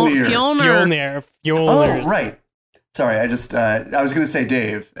 Oh, right. Sorry, I was going to say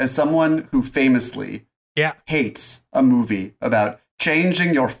Dave, as someone who famously hates a movie about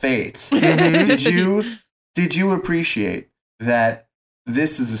changing your fate. Did you appreciate that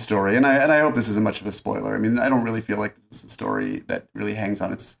this is a story, and I hope this isn't much of a spoiler. I mean, I don't really feel like this is a story that really hangs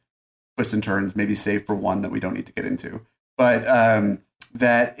on its twists and turns, maybe save for one that we don't need to get into. But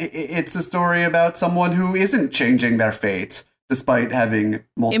that it's a story about someone who isn't changing their fate despite having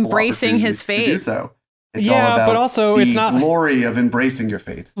multiple Embracing his opportunities fate. to do so. It's Yeah, all about but also the it's not- glory of embracing your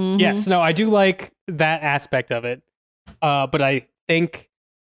fate. Yes, no, I do like that aspect of it. But I think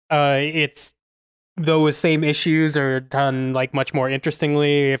it's those same issues are done like much more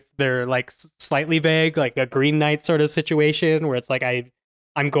interestingly if they're like slightly vague, like a Green Knight sort of situation where it's like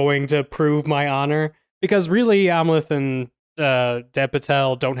I'm going to prove my honor, because really Amleth and Dev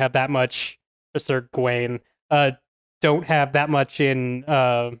Patel don't have that much, or Sir Gawain don't have that much in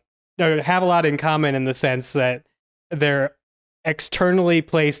or have a lot in common in the sense that their externally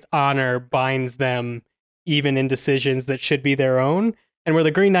placed honor binds them even in decisions that should be their own. And where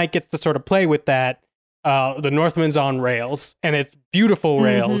the Green Knight gets to sort of play with that, the Northman's on rails, and it's beautiful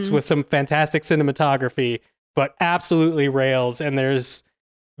rails with some fantastic cinematography, but absolutely rails. And there's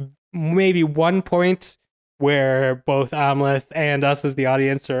maybe one point where both Amleth and us as the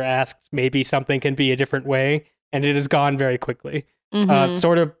audience are asked maybe something can be a different way, and it has gone very quickly.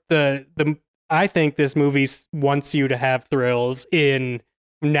 Sort of the I think this movie wants you to have thrills in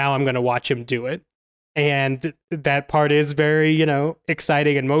now I'm going to watch him do it. And that part is very,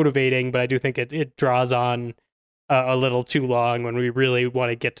 exciting and motivating, but I do think it draws on a little too long when we really want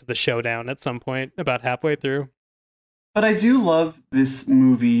to get to the showdown at some point about halfway through. But I do love this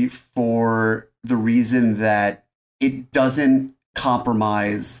movie for the reason that it doesn't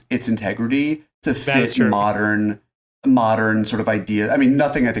compromise its integrity to fit modern sort of idea. I mean,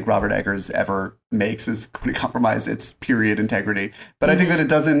 nothing I think Robert Eggers ever makes is going to compromise its period integrity. But I think that it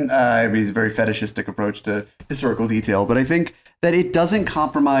doesn't, I mean, it's a very fetishistic approach to historical detail, but I think that it doesn't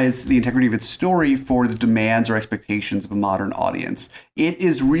compromise the integrity of its story for the demands or expectations of a modern audience. It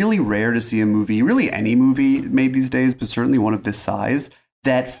is really rare to see a movie, really any movie made these days, but certainly one of this size,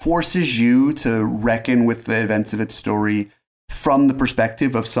 that forces you to reckon with the events of its story from the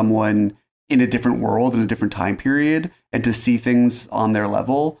perspective of someone in a different world, in a different time period, and to see things on their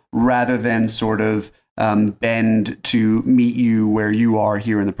level rather than sort of bend to meet you where you are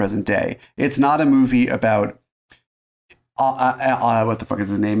here in the present day. It's not a movie about, what the fuck is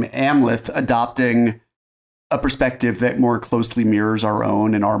his name? Amleth adopting a perspective that more closely mirrors our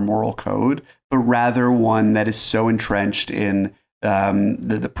own and our moral code, but rather one that is so entrenched in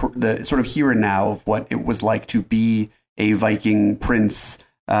the sort of here and now of what it was like to be a Viking prince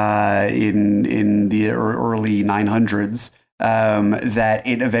in the early 900s, that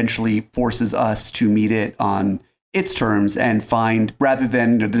it eventually forces us to meet it on its terms and find, rather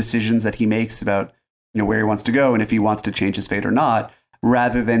than the decisions that he makes about where he wants to go and if he wants to change his fate or not,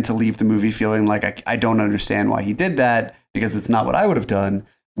 rather than to leave the movie feeling like I don't understand why he did that because it's not what I would have done.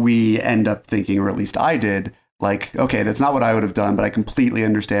 We end up thinking, or at least I did, like, okay, that's not what I would have done, but I completely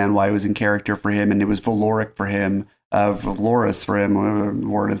understand why it was in character for him and it was valoric for him. Valorous for him. The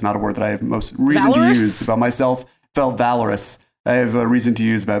word is not a word that I have most reason to use about myself. Felt valorous. I have a reason to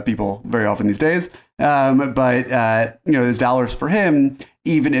use about people very often these days. But there's valorous for him,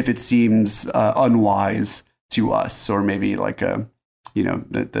 even if it seems unwise to us, or maybe like that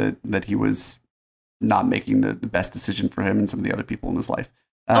he was not making the best decision for him and some of the other people in his life.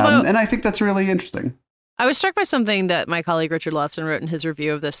 And I think that's really interesting. I was struck by something that my colleague Richard Lawson wrote in his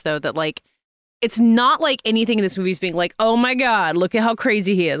review of this, though, that like, it's not like anything in this movie is being like, oh my God, look at how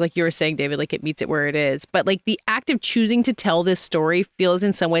crazy he is. Like you were saying, David, like it meets it where it is. But like the act of choosing to tell this story feels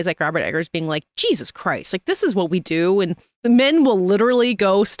in some ways like Robert Eggers being like, Jesus Christ, like this is what we do. And the men will literally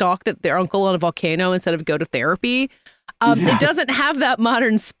go stalk their uncle on a volcano instead of go to therapy. It doesn't have that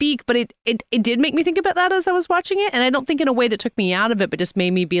modern speak, but it did make me think about that as I was watching it. And I don't think in a way that took me out of it, but just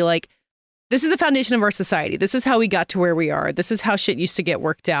made me be like, this is the foundation of our society. This is how we got to where we are. This is how shit used to get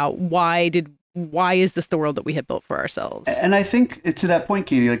worked out. Why is this the world that we have built for ourselves? And I think to that point,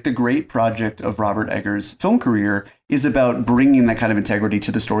 Katie, like the great project of Robert Eggers' film career is about bringing that kind of integrity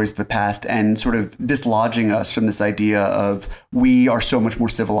to the stories of the past and sort of dislodging us from this idea of we are so much more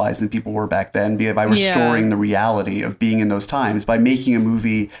civilized than people were back then by restoring the reality of being in those times, by making a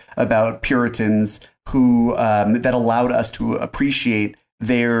movie about Puritans who that allowed us to appreciate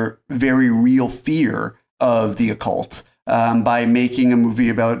their very real fear of the occult. By making a movie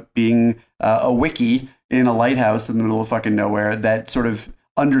about being a Wickie in a lighthouse in the middle of fucking nowhere that sort of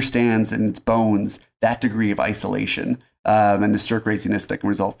understands in its bones that degree of isolation and the stir craziness that can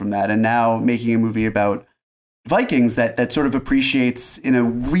result from that. And now making a movie about Vikings that sort of appreciates in a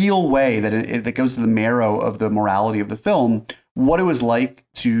real way that goes to the marrow of the morality of the film, what it was like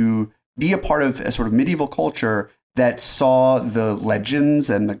to be a part of a sort of medieval culture that saw the legends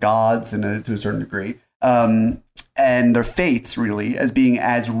and the gods to a certain degree, and their fates really as being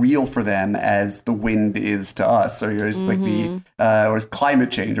as real for them as the wind is to us, or like or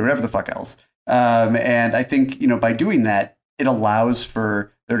climate change or whatever the fuck else. And I think, by doing that, it allows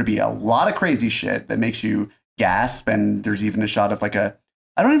for there to be a lot of crazy shit that makes you gasp. And there's even a shot of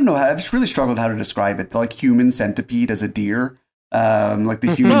I don't even know how, I've just really struggled how to describe it. The human centipede as a deer, like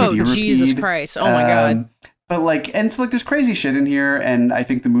the human deer. Jesus Christ. Oh my God. But and so there's crazy shit in here. And I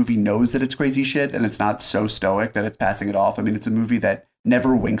think the movie knows that it's crazy shit and it's not so stoic that it's passing it off. I mean, it's a movie that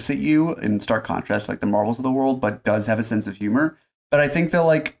never winks at you in stark contrast, like the Marvels of the world, but does have a sense of humor. But I think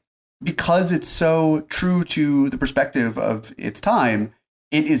that because it's so true to the perspective of its time,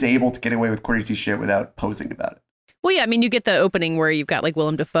 it is able to get away with crazy shit without posing about it. Well, yeah, I mean, you get the opening where you've got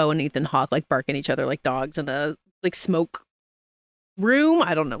Willem Dafoe and Ethan Hawke barking each other like dogs in a smoke room.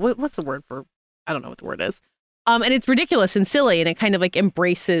 I don't know what's the word for. I don't know what the word is. And it's ridiculous and silly, and it kind of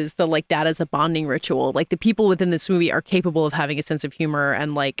embraces the that as a bonding ritual. The people within this movie are capable of having a sense of humor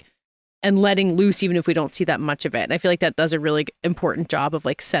and letting loose, even if we don't see that much of it. And I feel like that does a really important job of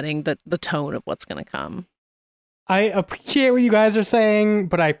setting the tone of what's going to come. I appreciate what you guys are saying,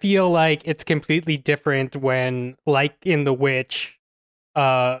 but I feel like it's completely different when, in The Witch,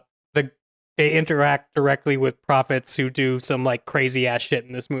 they interact directly with prophets who do some crazy ass shit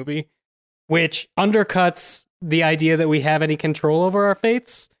in this movie, which undercuts the idea that we have any control over our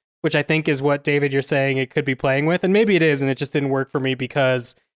fates, which I think is what, David, you're saying it could be playing with. And maybe it is, and it just didn't work for me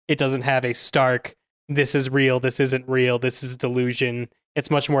because it doesn't have a stark, this is real, this isn't real, this is delusion.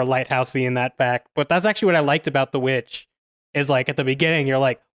 It's much more lighthousey in that fact. But that's actually what I liked about The Witch, is at the beginning, you're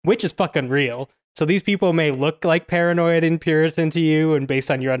like, Witch is fucking real. So these people may look like paranoid and Puritan to you and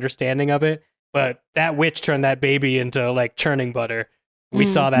based on your understanding of it, but that witch turned that baby into churning butter. We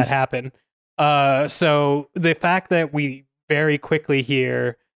saw that happen. So the fact that we very quickly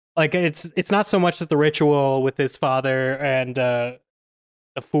hear, it's not so much that the ritual with his father and the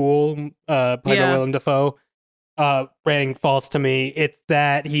fool, played by Willem Dafoe, rang false to me. It's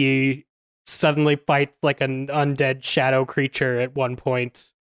that he suddenly fights an undead shadow creature at one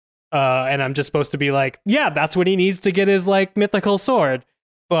point. And I'm just supposed to be yeah, that's what he needs to get his mythical sword.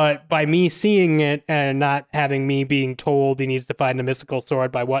 But by me seeing it and not having me being told he needs to find a mystical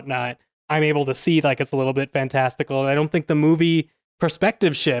sword by whatnot, I'm able to see it's a little bit fantastical. And I don't think the movie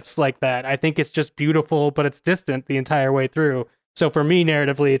perspective shifts like that. I think it's just beautiful, but it's distant the entire way through. So for me,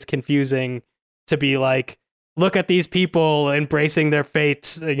 narratively, it's confusing to be look at these people embracing their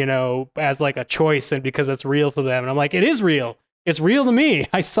fate, as a choice and because it's real to them. And I'm it is real. It's real to me.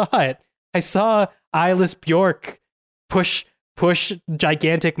 I saw it. I saw Eyeless Bjork push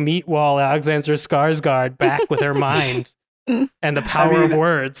gigantic meat wall Alexander Skarsgård back with her mind and the power of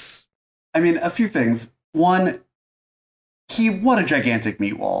words. I mean, a few things. One, what a gigantic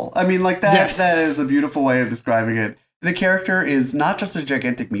meat wall. I mean, that is a beautiful way of describing it. The character is not just a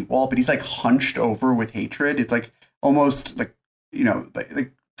gigantic meat wall, but he's hunched over with hatred. It's almost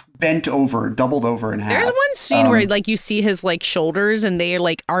bent over, doubled over in half. There's one scene where you see his shoulders and they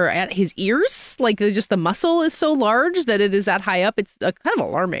are at his ears. The muscle is so large that it is that high up. It's kind of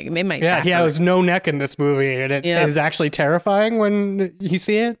alarming. It made my back he hurt. has no neck in this movie, and it is actually terrifying when you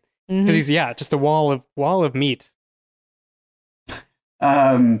see it because he's just a wall of meat.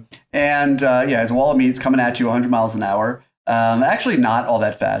 His wall of meat's coming at you 100 miles an hour. Actually, not all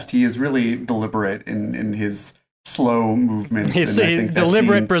that fast. He is really deliberate in his slow movements. He's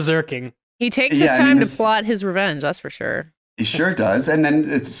deliberate berserking. He takes his time to plot his revenge, that's for sure. He sure does. And then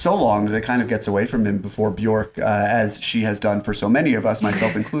it's so long that it kind of gets away from him before Bjork, as she has done for so many of us,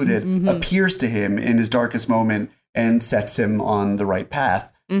 myself included, appears to him in his darkest moment and sets him on the right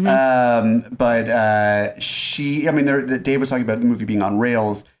path. Dave was talking about the movie being on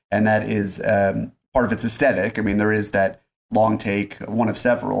rails, and that is part of its aesthetic. I mean, there is that long take, one of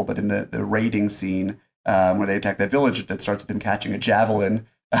several, but in the raiding scene, where they attack that village that starts with them catching a javelin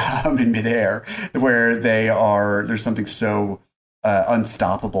in midair, where there's something so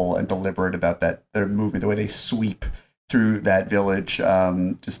unstoppable and deliberate about their movement, the way they sweep through that village,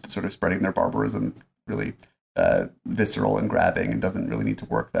 just sort of spreading their barbarism. It's really visceral and grabbing and doesn't really need to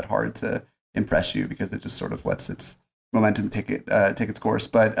work that hard to impress you because it just sort of lets its momentum take its course.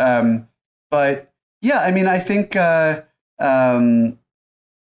 But yeah, I mean, I think there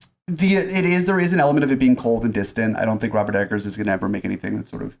is an element of it being cold and distant. I don't think Robert Eggers is going to ever make anything that's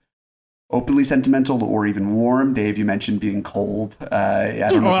sort of openly sentimental or even warm. Dave, you mentioned being cold. I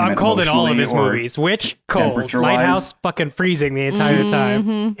don't know. Well, I'm cold in all of his movies. Which cold? Lighthouse, fucking freezing the entire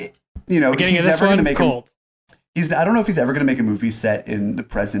time. Beginning of this one, cold. I don't know if he's ever going to make a movie set in the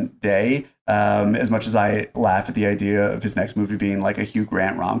present day. As much as I laugh at the idea of his next movie being like a Hugh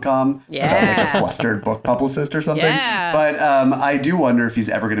Grant rom-com about like a flustered book publicist or something. Yeah. But I do wonder if he's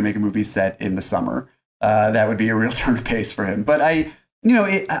ever going to make a movie set in the summer. That would be a real turn of pace for him. But I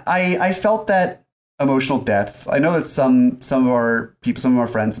felt that emotional depth. I know that some of our people, some of our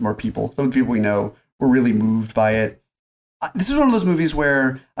friends, some of the people we know were really moved by it. This is one of those movies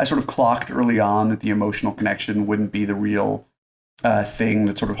where I sort of clocked early on that the emotional connection wouldn't be the real thing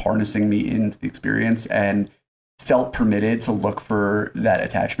that's sort of harnessing me into the experience, and felt permitted to look for that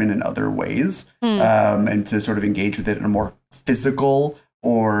attachment in other ways, and to sort of engage with it in a more physical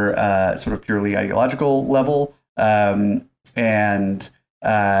or sort of purely ideological level. And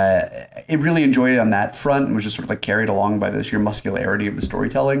it really enjoyed it on that front, and was just sort of like carried along by the sheer muscularity of the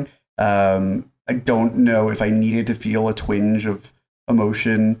storytelling. I don't know if I needed to feel a twinge of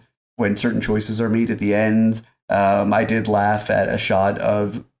emotion when certain choices are made at the end. I did laugh at a shot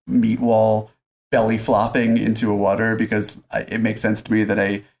of Meatwall belly flopping into a water, because it makes sense to me that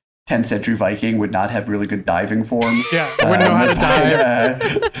a 10th century Viking would not have really good diving form. Yeah, wouldn't know how to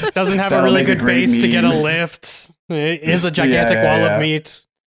dive. Doesn't have a really good base to get a lift. It is a gigantic wall of meat.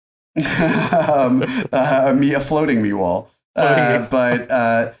 A floating meat wall. I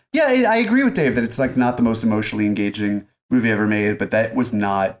agree with Dave that it's like not the most emotionally engaging movie ever made, but it's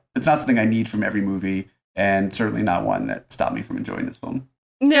not something I need from every movie, and certainly not one that stopped me from enjoying this film.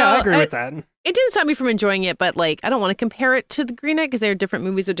 No, yeah, I agree with that. It didn't stop me from enjoying it, but like I don't want to compare it to The Green Knight because they're different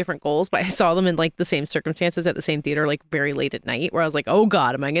movies with different goals. But I saw them in like the same circumstances at the same theater, like very late at night, where I was like, "Oh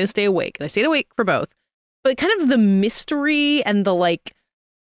God, am I going to stay awake?" And I stayed awake for both. But kind of the mystery and the like,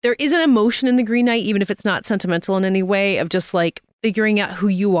 there is an emotion in The Green Knight, even if it's not sentimental in any way, of just like figuring out who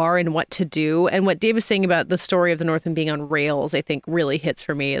you are and what to do. And what Dave was saying about the story of the Northman being on rails, I think really hits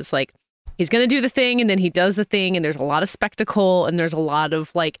for me. Is like he's going to do the thing, and then he does the thing, and there's a lot of spectacle, and there's a lot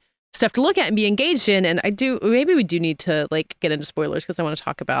of like stuff to look at and be engaged in. And maybe we do need to like get into spoilers, because I want to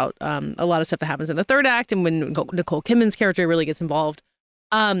talk about a lot of stuff that happens in the third act and when Nicole Kidman's character really gets involved.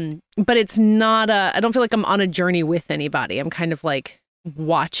 But it's not I don't feel like I'm on a journey with anybody. I'm kind of like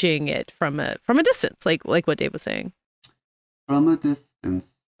watching it from a distance, like what Dave was saying. From a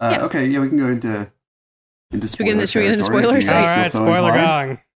distance. Okay, yeah, we can go into spoilers. Should we get into spoilers? All right, spoiler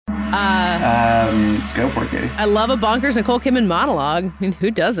going. Go for it, Katie. I love a bonkers Nicole Kidman monologue. I mean,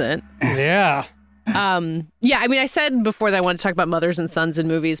 who doesn't? Yeah. I mean, I said before that I wanted to talk about mothers and sons in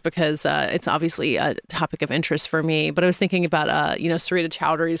movies because it's obviously a topic of interest for me. But I was thinking about, Sarita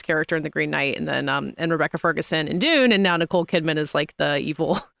Chowdhury's character in The Green Knight, and then and Rebecca Ferguson in Dune, and now Nicole Kidman is like the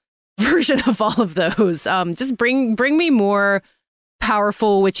evil version of all of those. Just bring me more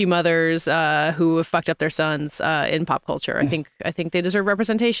powerful witchy mothers who have fucked up their sons in pop culture. I think they deserve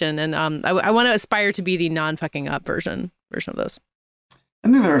representation, and I want to aspire to be the non-fucking up version of those. I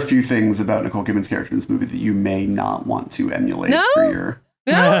think there are a few things about Nicole Kidman's character in this movie that you may not want to emulate for your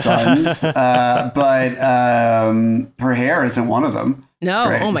sons, but her hair isn't one of them. No,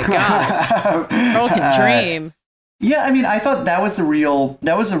 oh my God, girl can dream. Yeah, I mean, I thought that was a real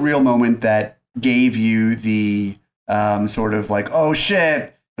moment that gave you the sort of like, oh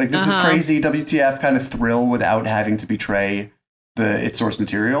shit, like this is crazy, WTF kind of thrill without having to betray its source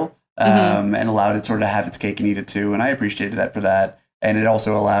material, and allowed it sort of have its cake and eat it too. And I appreciated that for that. And it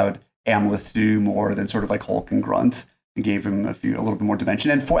also allowed Amleth to do more than sort of like Hulk and grunt, and gave him a little bit more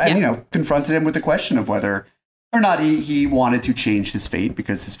dimension, and confronted him with the question of whether or not he wanted to change his fate,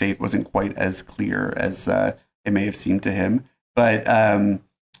 because his fate wasn't quite as clear as it may have seemed to him. But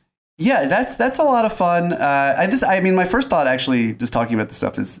yeah, that's a lot of fun. My first thought, actually, just talking about this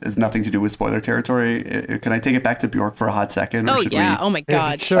stuff is nothing to do with spoiler territory. Can I take it back to Bjork for a hot second? Oh yeah. Oh my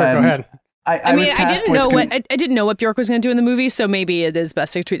God. Yeah, sure. Go ahead. I didn't know what Bjork was going to do in the movie, so maybe it is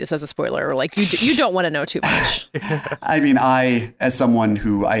best to treat this as a spoiler. Or like you don't want to know too much. I mean, as someone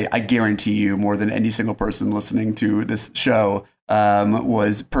who I guarantee you more than any single person listening to this show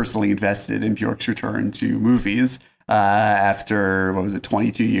was personally invested in Bjork's return to movies after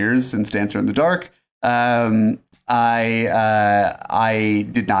 22 years since Dancer in the Dark. I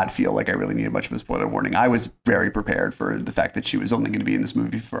did not feel like I really needed much of a spoiler warning. I was very prepared for the fact that she was only going to be in this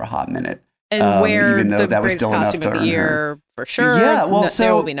movie for a hot minute. And wear even though the that was greatest still enough costume to of the earn year her. for sure. Yeah, well,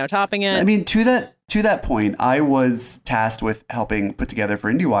 there will be no topping it. I mean, to that point, I was tasked with helping put together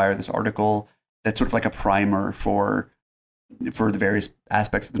for IndieWire this article that's sort of like a primer for the various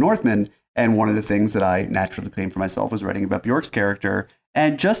aspects of the Northman. And one of the things that I naturally claimed for myself was writing about Bjork's character.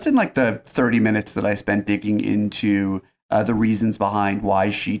 And just in like the 30 minutes that I spent digging into the reasons behind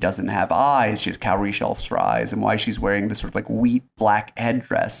why she doesn't have eyes, she has cowrie shelves for eyes, and why she's wearing this sort of like wheat black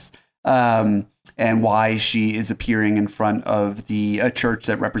headdress. and why she is appearing in front of a church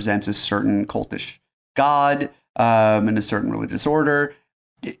that represents a certain cultish god and a certain religious order.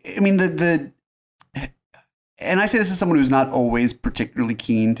 I mean, and I say this as someone who's not always particularly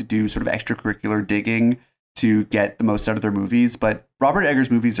keen to do sort of extracurricular digging to get the most out of their movies, but Robert Eggers'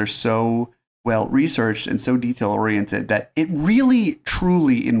 movies are so well researched and so detail oriented that it really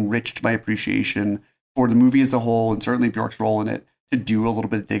truly enriched my appreciation for the movie as a whole, and certainly Bjork's role in it, to do a little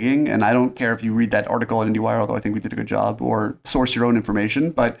bit of digging. And I don't care if you read that article on IndieWire, although I think we did a good job, or source your own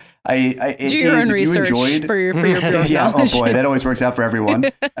information. But do your own research for your Bjork yeah, knowledge. oh boy, that always works out for everyone.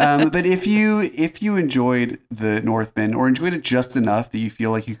 But if you enjoyed The Northman, or enjoyed it just enough that you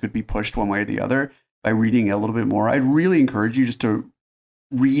feel like you could be pushed one way or the other by reading it a little bit more, I'd really encourage you just to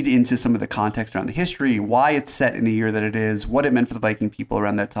read into some of the context around the history, why it's set in the year that it is, what it meant for the Viking people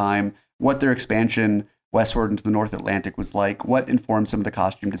around that time, what their expansion westward into the North Atlantic was like, what informed some of the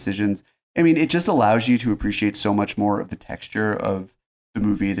costume decisions. I mean, it just allows you to appreciate so much more of the texture of the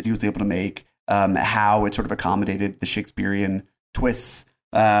movie that he was able to make, how it sort of accommodated the Shakespearean twists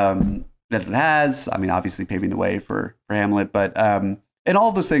that it has. I mean, obviously paving the way for Hamlet, but and all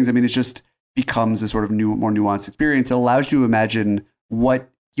of those things, I mean, it just becomes a sort of more nuanced experience. It allows you to imagine what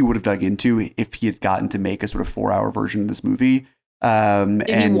he would have dug into if he had gotten to make a sort of 4-hour version of this movie. Did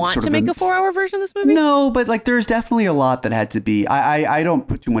he want to make a 4-hour version of this movie? No, but like there's definitely a lot that had to be. I don't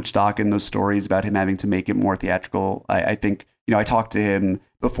put too much stock in those stories about him having to make it more theatrical. I think, I talked to him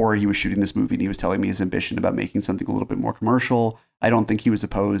before he was shooting this movie, and he was telling me his ambition about making something a little bit more commercial. I don't think he was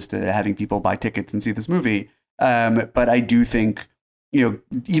opposed to having people buy tickets and see this movie. But I do think,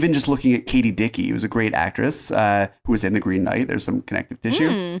 even just looking at Katie Dickey, who's a great actress who was in The Green Knight, there's some connective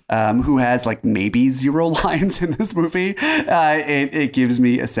tissue, who has like maybe 0 lines in this movie. It gives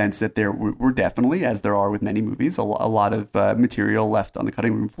me a sense that there were definitely, as there are with many movies, a lot of material left on the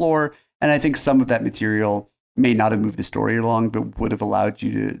cutting room floor. And I think some of that material may not have moved the story along, but would have allowed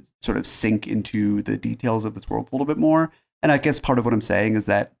you to sort of sink into the details of this world a little bit more. And I guess part of what I'm saying is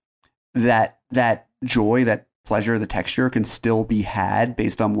that joy, that pleasure, the texture can still be had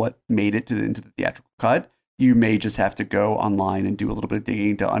based on what made it into the theatrical cut. You may just have to go online and do a little bit of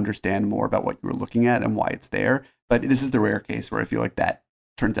digging to understand more about what you were looking at and why it's there. But this is the rare case where I feel like that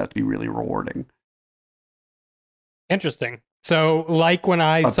turns out to be really rewarding. Interesting. So, like when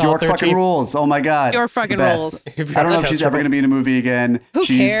I saw Bjork 13th... fucking rules. Oh my god. Bjork fucking rules. I don't know if she's ever going to be in a movie again. Who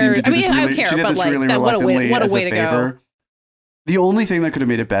cares? I mean, I care, she did but this like, really what a reluctantly way as a to favor. go. The only thing that could have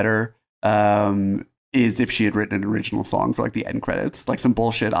made it better is if she had written an original song for like the end credits, like some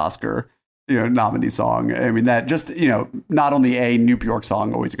bullshit Oscar, nominee song. I mean, that just, not only A, new Bjork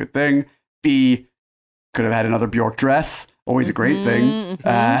song, always a good thing. B, could have had another Bjork dress, always a great thing.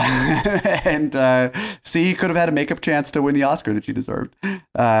 And C, could have had a makeup chance to win the Oscar that she deserved.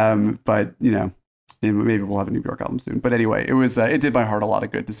 But, maybe we'll have a new Bjork album soon. But anyway, it did my heart a lot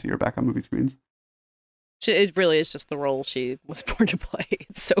of good to see her back on movie screens. It really is just the role she was born to play.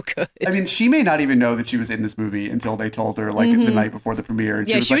 It's so good. I mean, she may not even know that she was in this movie until they told her, like, the night before the premiere. And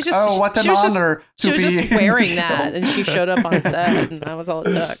she was like, oh, what an honor to be She was just wearing that, film. and she showed up on set, and that was all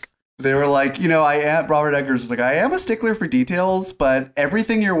it took. They were like, Robert Eggers was like, I am a stickler for details, but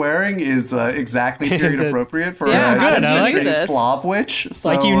everything you're wearing is exactly period appropriate for a Slav witch. So,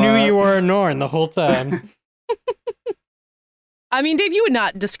 like you knew you were a Norn the whole time. I mean, Dave, you would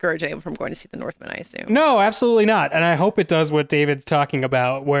not discourage anyone from going to see The Northman, I assume. No, absolutely not. And I hope it does what David's talking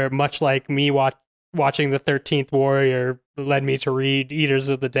about, where much like me watching The 13th Warrior led me to read Eaters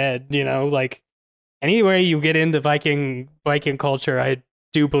of the Dead, like anywhere you get into Viking culture, I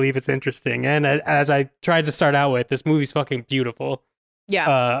do believe it's interesting. And as I tried to start out with, this movie's fucking beautiful.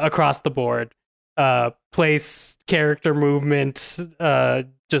 Yeah. Across the board. Place, character movement,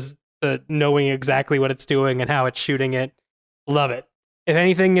 just knowing exactly what it's doing and how it's shooting it. Love it. If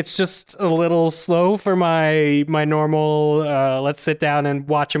anything, it's just a little slow for my normal let's sit down and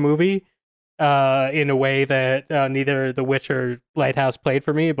watch a movie in a way that neither The Witch or Lighthouse played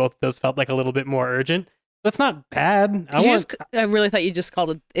for me. Both of those felt like a little bit more urgent. That's not bad. I really thought you just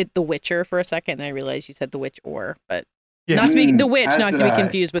called it The Witcher for a second, and I realized you said The Witch but yeah. not to be The Witch, not to be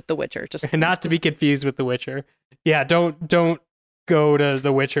confused with The Witcher. Just not to be confused with The Witcher. Yeah, don't go to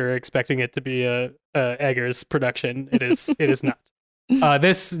The Witcher expecting it to be a Eggers production. It is not.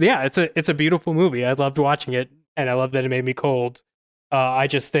 It's a beautiful movie. I loved watching it, and I love that it made me cold. I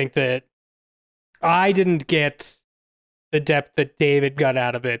just think that I didn't get the depth that David got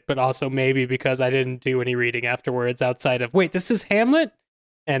out of it, but also maybe because I didn't do any reading afterwards outside of, wait, this is Hamlet?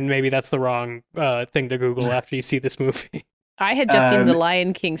 And maybe that's the wrong thing to Google after you see this movie. I had just seen the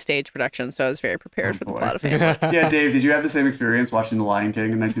Lion King stage production, so I was very prepared for the plot of Hamlet. Yeah, Dave, did you have the same experience watching The Lion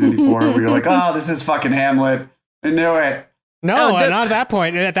King in 1994 where you're like, oh, this is fucking Hamlet. I knew it. No, not at that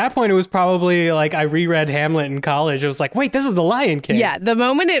point. At that point, it was probably like I reread Hamlet in college. It was like, wait, this is The Lion King. Yeah, the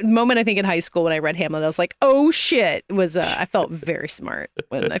moment I think in high school when I read Hamlet, I was like, oh shit. It was I felt very smart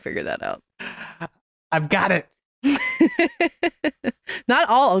when I figured that out. I've got it. Not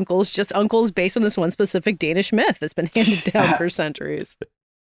all uncles, just uncles based on this one specific Danish myth that's been handed down for centuries.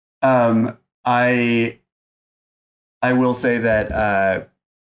 I will say that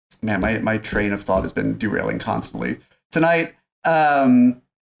man, my train of thought has been derailing constantly tonight.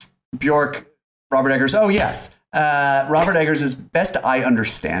 Bjork, Robert Eggers. Oh yes, Robert Eggers, as best I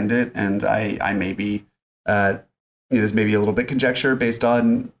understand it, and I may be this may be a little bit conjecture based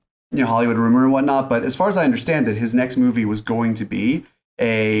on Hollywood rumor and whatnot, but as far as I understand it, his next movie was going to be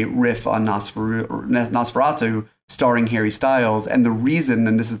a riff on Nosferatu starring Harry Styles, and the reason,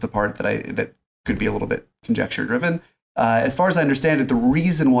 and this is the part that could be a little bit conjecture driven, as far as I understand it, the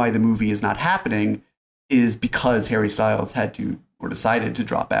reason why the movie is not happening is because Harry Styles decided to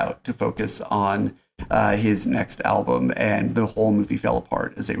drop out to focus on his next album, and the whole movie fell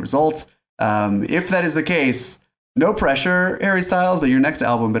apart as a result. If that is the case, no pressure, Harry Styles, but your next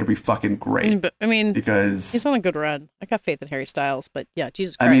album better be fucking great. But, I mean, because he's on a good run. I got faith in Harry Styles, but yeah,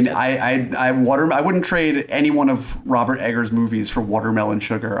 Jesus Christ. I mean, I wouldn't trade any one of Robert Eggers' movies for Watermelon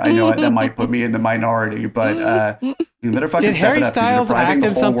Sugar. I know that might put me in the minority, but you better fucking Did step Harry it up. Styles act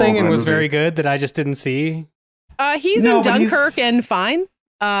in something and was very good that I just didn't see? He's in Dunkirk and Fine.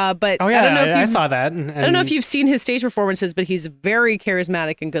 But oh yeah, I don't know if I saw that. I don't know if you've seen his stage performances, but he's very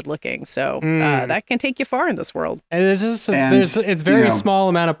charismatic and good looking. So that can take you far in this world. And it's just it's very small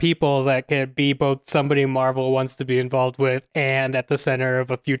amount of people that could be both somebody Marvel wants to be involved with and at the center of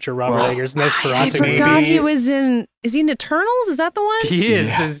a future Robert Eggers Nosferatu. I forgot he was in. Is he in Eternals? Is that the one? He is.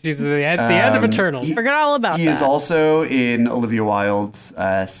 Yeah. He's at the end of Eternals. Forgot all about that. He is also in Olivia Wilde's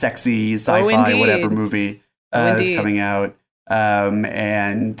sexy sci-fi whatever movie that's coming out. Maybe,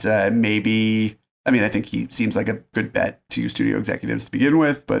 I mean, I think he seems like a good bet to studio executives to begin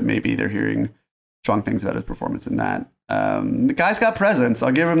with, but maybe they're hearing strong things about his performance in that. The guy's got presence,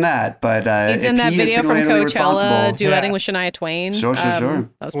 I'll give him that. But he's in that video from Coachella, duetting with Shania Twain. Sure. That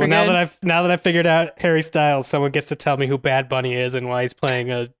was pretty good. Now that I've figured out Harry Styles, someone gets to tell me who Bad Bunny is and why he's playing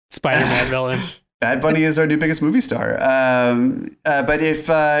a Spider-Man villain. Bad Bunny is our new biggest movie star. But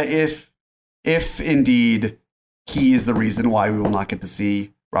if indeed he is the reason why we will not get to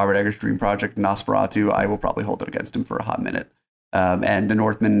see Robert Eggers' dream project, Nosferatu, I will probably hold it against him for a hot minute. And The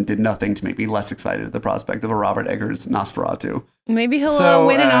Northman did nothing to make me less excited at the prospect of a Robert Eggers Nosferatu. Maybe he'll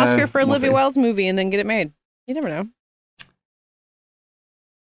win an Oscar for Olivia Wilde's movie and then get it made. You never know.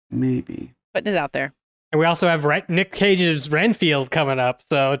 Maybe. Putting it out there. And we also have Nick Cage's Renfield coming up,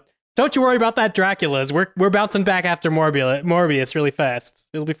 so don't you worry about that Dracula's. We're bouncing back after Morbius really fast.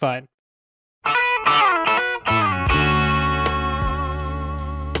 It'll be fine.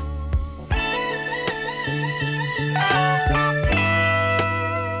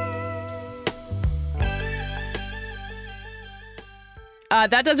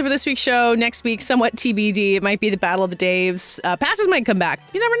 That does it for this week's show. Next week, somewhat TBD. It might be the Battle of the Daves. Patches might come back.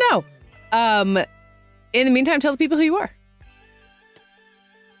 You never know. In the meantime, tell the people who you are.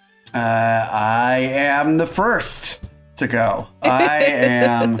 I am the first to go. I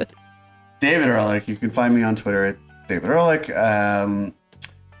am David Ehrlich. You can find me on Twitter at David Ehrlich.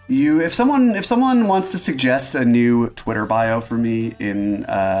 If someone wants to suggest a new Twitter bio for me on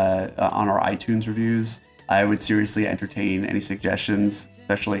our iTunes reviews, I would seriously entertain any suggestions,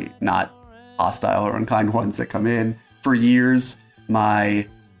 especially not hostile or unkind ones that come in. For years, my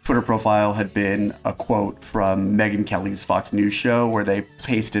Twitter profile had been a quote from Megyn Kelly's Fox News show where they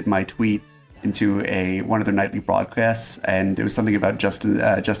pasted my tweet into one of their nightly broadcasts, and it was something about Justice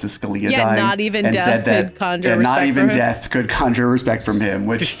Scalia dying. Not even death could conjure respect not even from him. Death could conjure respect from him,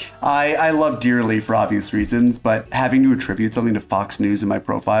 which I love dearly for obvious reasons, but having to attribute something to Fox News in my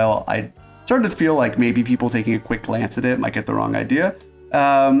profile, I started to feel like maybe people taking a quick glance at it might get the wrong idea.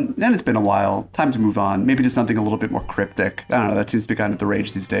 And it's been a while. Time to move on. Maybe to something a little bit more cryptic. I don't know. That seems to be kind of the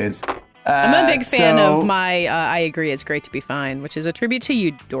rage these days. I'm a big fan of my I agree, it's great to be fine, which is a tribute to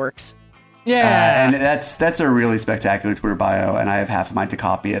you dorks. Yeah. And that's a really spectacular Twitter bio, and I have half of mine to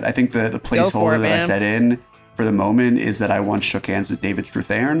copy it. I think the placeholder that I set in for the moment is that I once shook hands with David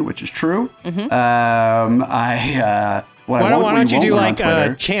Strathairn, which is true. Mm-hmm. Why don't you do like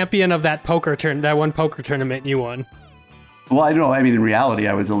a champion of that one poker tournament you won? Well, I don't know. I mean, in reality,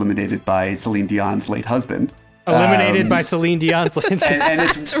 I was eliminated by Celine Dion's late husband. Eliminated by Celine Dion's late husband. And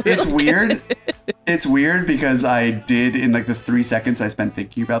it's weird. It's weird because I did, in like the 3 seconds I spent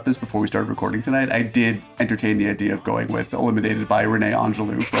thinking about this before we started recording tonight, I did entertain the idea of going with Eliminated by Renee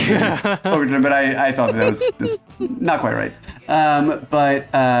Angelou from the Overton, but I thought that was just not quite right.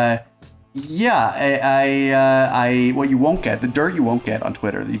 What you won't get, the dirt you won't get on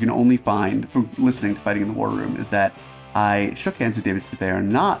Twitter that you can only find from listening to Fighting in the War Room is that I shook hands with David Strathairn,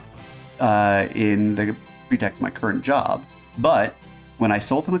 not in the pretext of my current job, but when I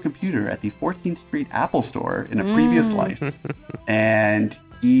sold him a computer at the 14th Street Apple Store in a previous life. And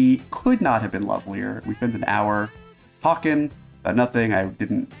he could not have been lovelier. We spent an hour talking about nothing. I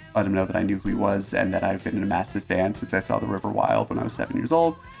didn't let him know that I knew who he was and that I've been a massive fan since I saw The River Wild when I was 7 years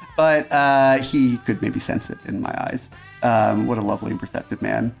old. But he could maybe sense it in my eyes. What a lovely and perceptive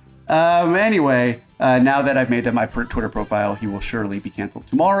man. Anyway, now that I've made that my Twitter profile, he will surely be canceled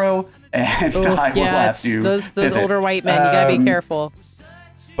tomorrow. And I will have to those older white men, you gotta be careful.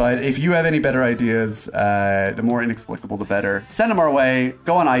 But if you have any better ideas, the more inexplicable, the better. Send them our way.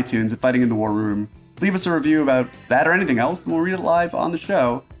 Go on iTunes at Fighting in the War Room. Leave us a review about that or anything else, and we'll read it live on the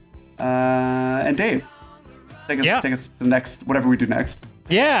show. And Dave, take us to the next, whatever we do next.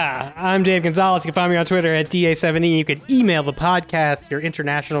 Yeah, I'm Dave Gonzalez. You can find me on Twitter at DA7E. You can email the podcast, your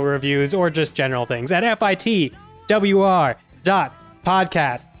international reviews, or just general things at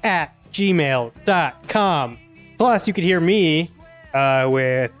fitwr.podcast@gmail.com. Plus, you could hear me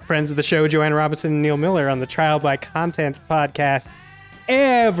with friends of the show, Joanna Robinson and Neil Miller, on the Trial by Content podcast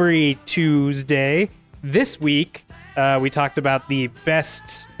every Tuesday. This week, we talked about the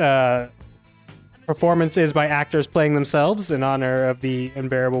best performances by actors playing themselves in honor of the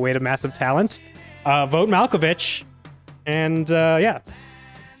unbearable weight of massive talent. Vote Malkovich. And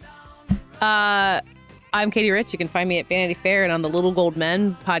I'm Katie Rich. You can find me at Vanity Fair and on the Little Gold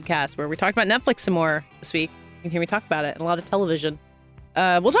Men podcast, where we talked about Netflix some more this week. You can hear me talk about it and a lot of television.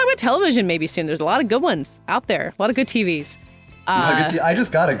 We'll talk about television maybe soon. There's a lot of good ones out there. A lot of good TVs. I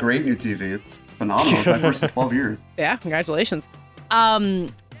just got a great new TV. It's phenomenal. It's my first in 12 years. Yeah, congratulations.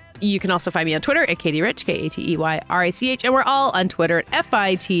 You can also find me on Twitter at Katie Rich, KateyRich, and we're all on Twitter at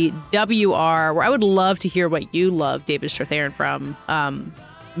FITWR, where I would love to hear what you love David Strathairn from.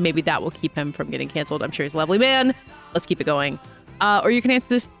 Maybe that will keep him from getting canceled. I'm sure he's a lovely man. Let's keep it going. Or you can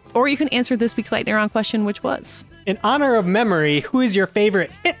answer this week's lightning round question, which was, in honor of memory, who is your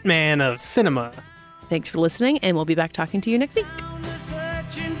favorite hitman of cinema? Thanks for listening, and we'll be back talking to you next week.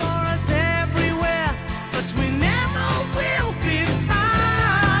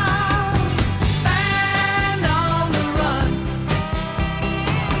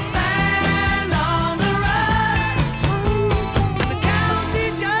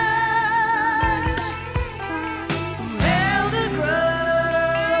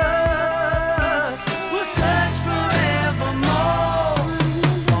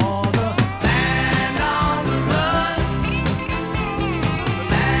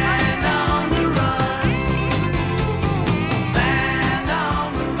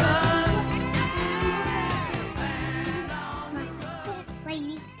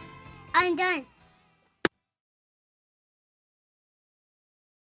 I'm done.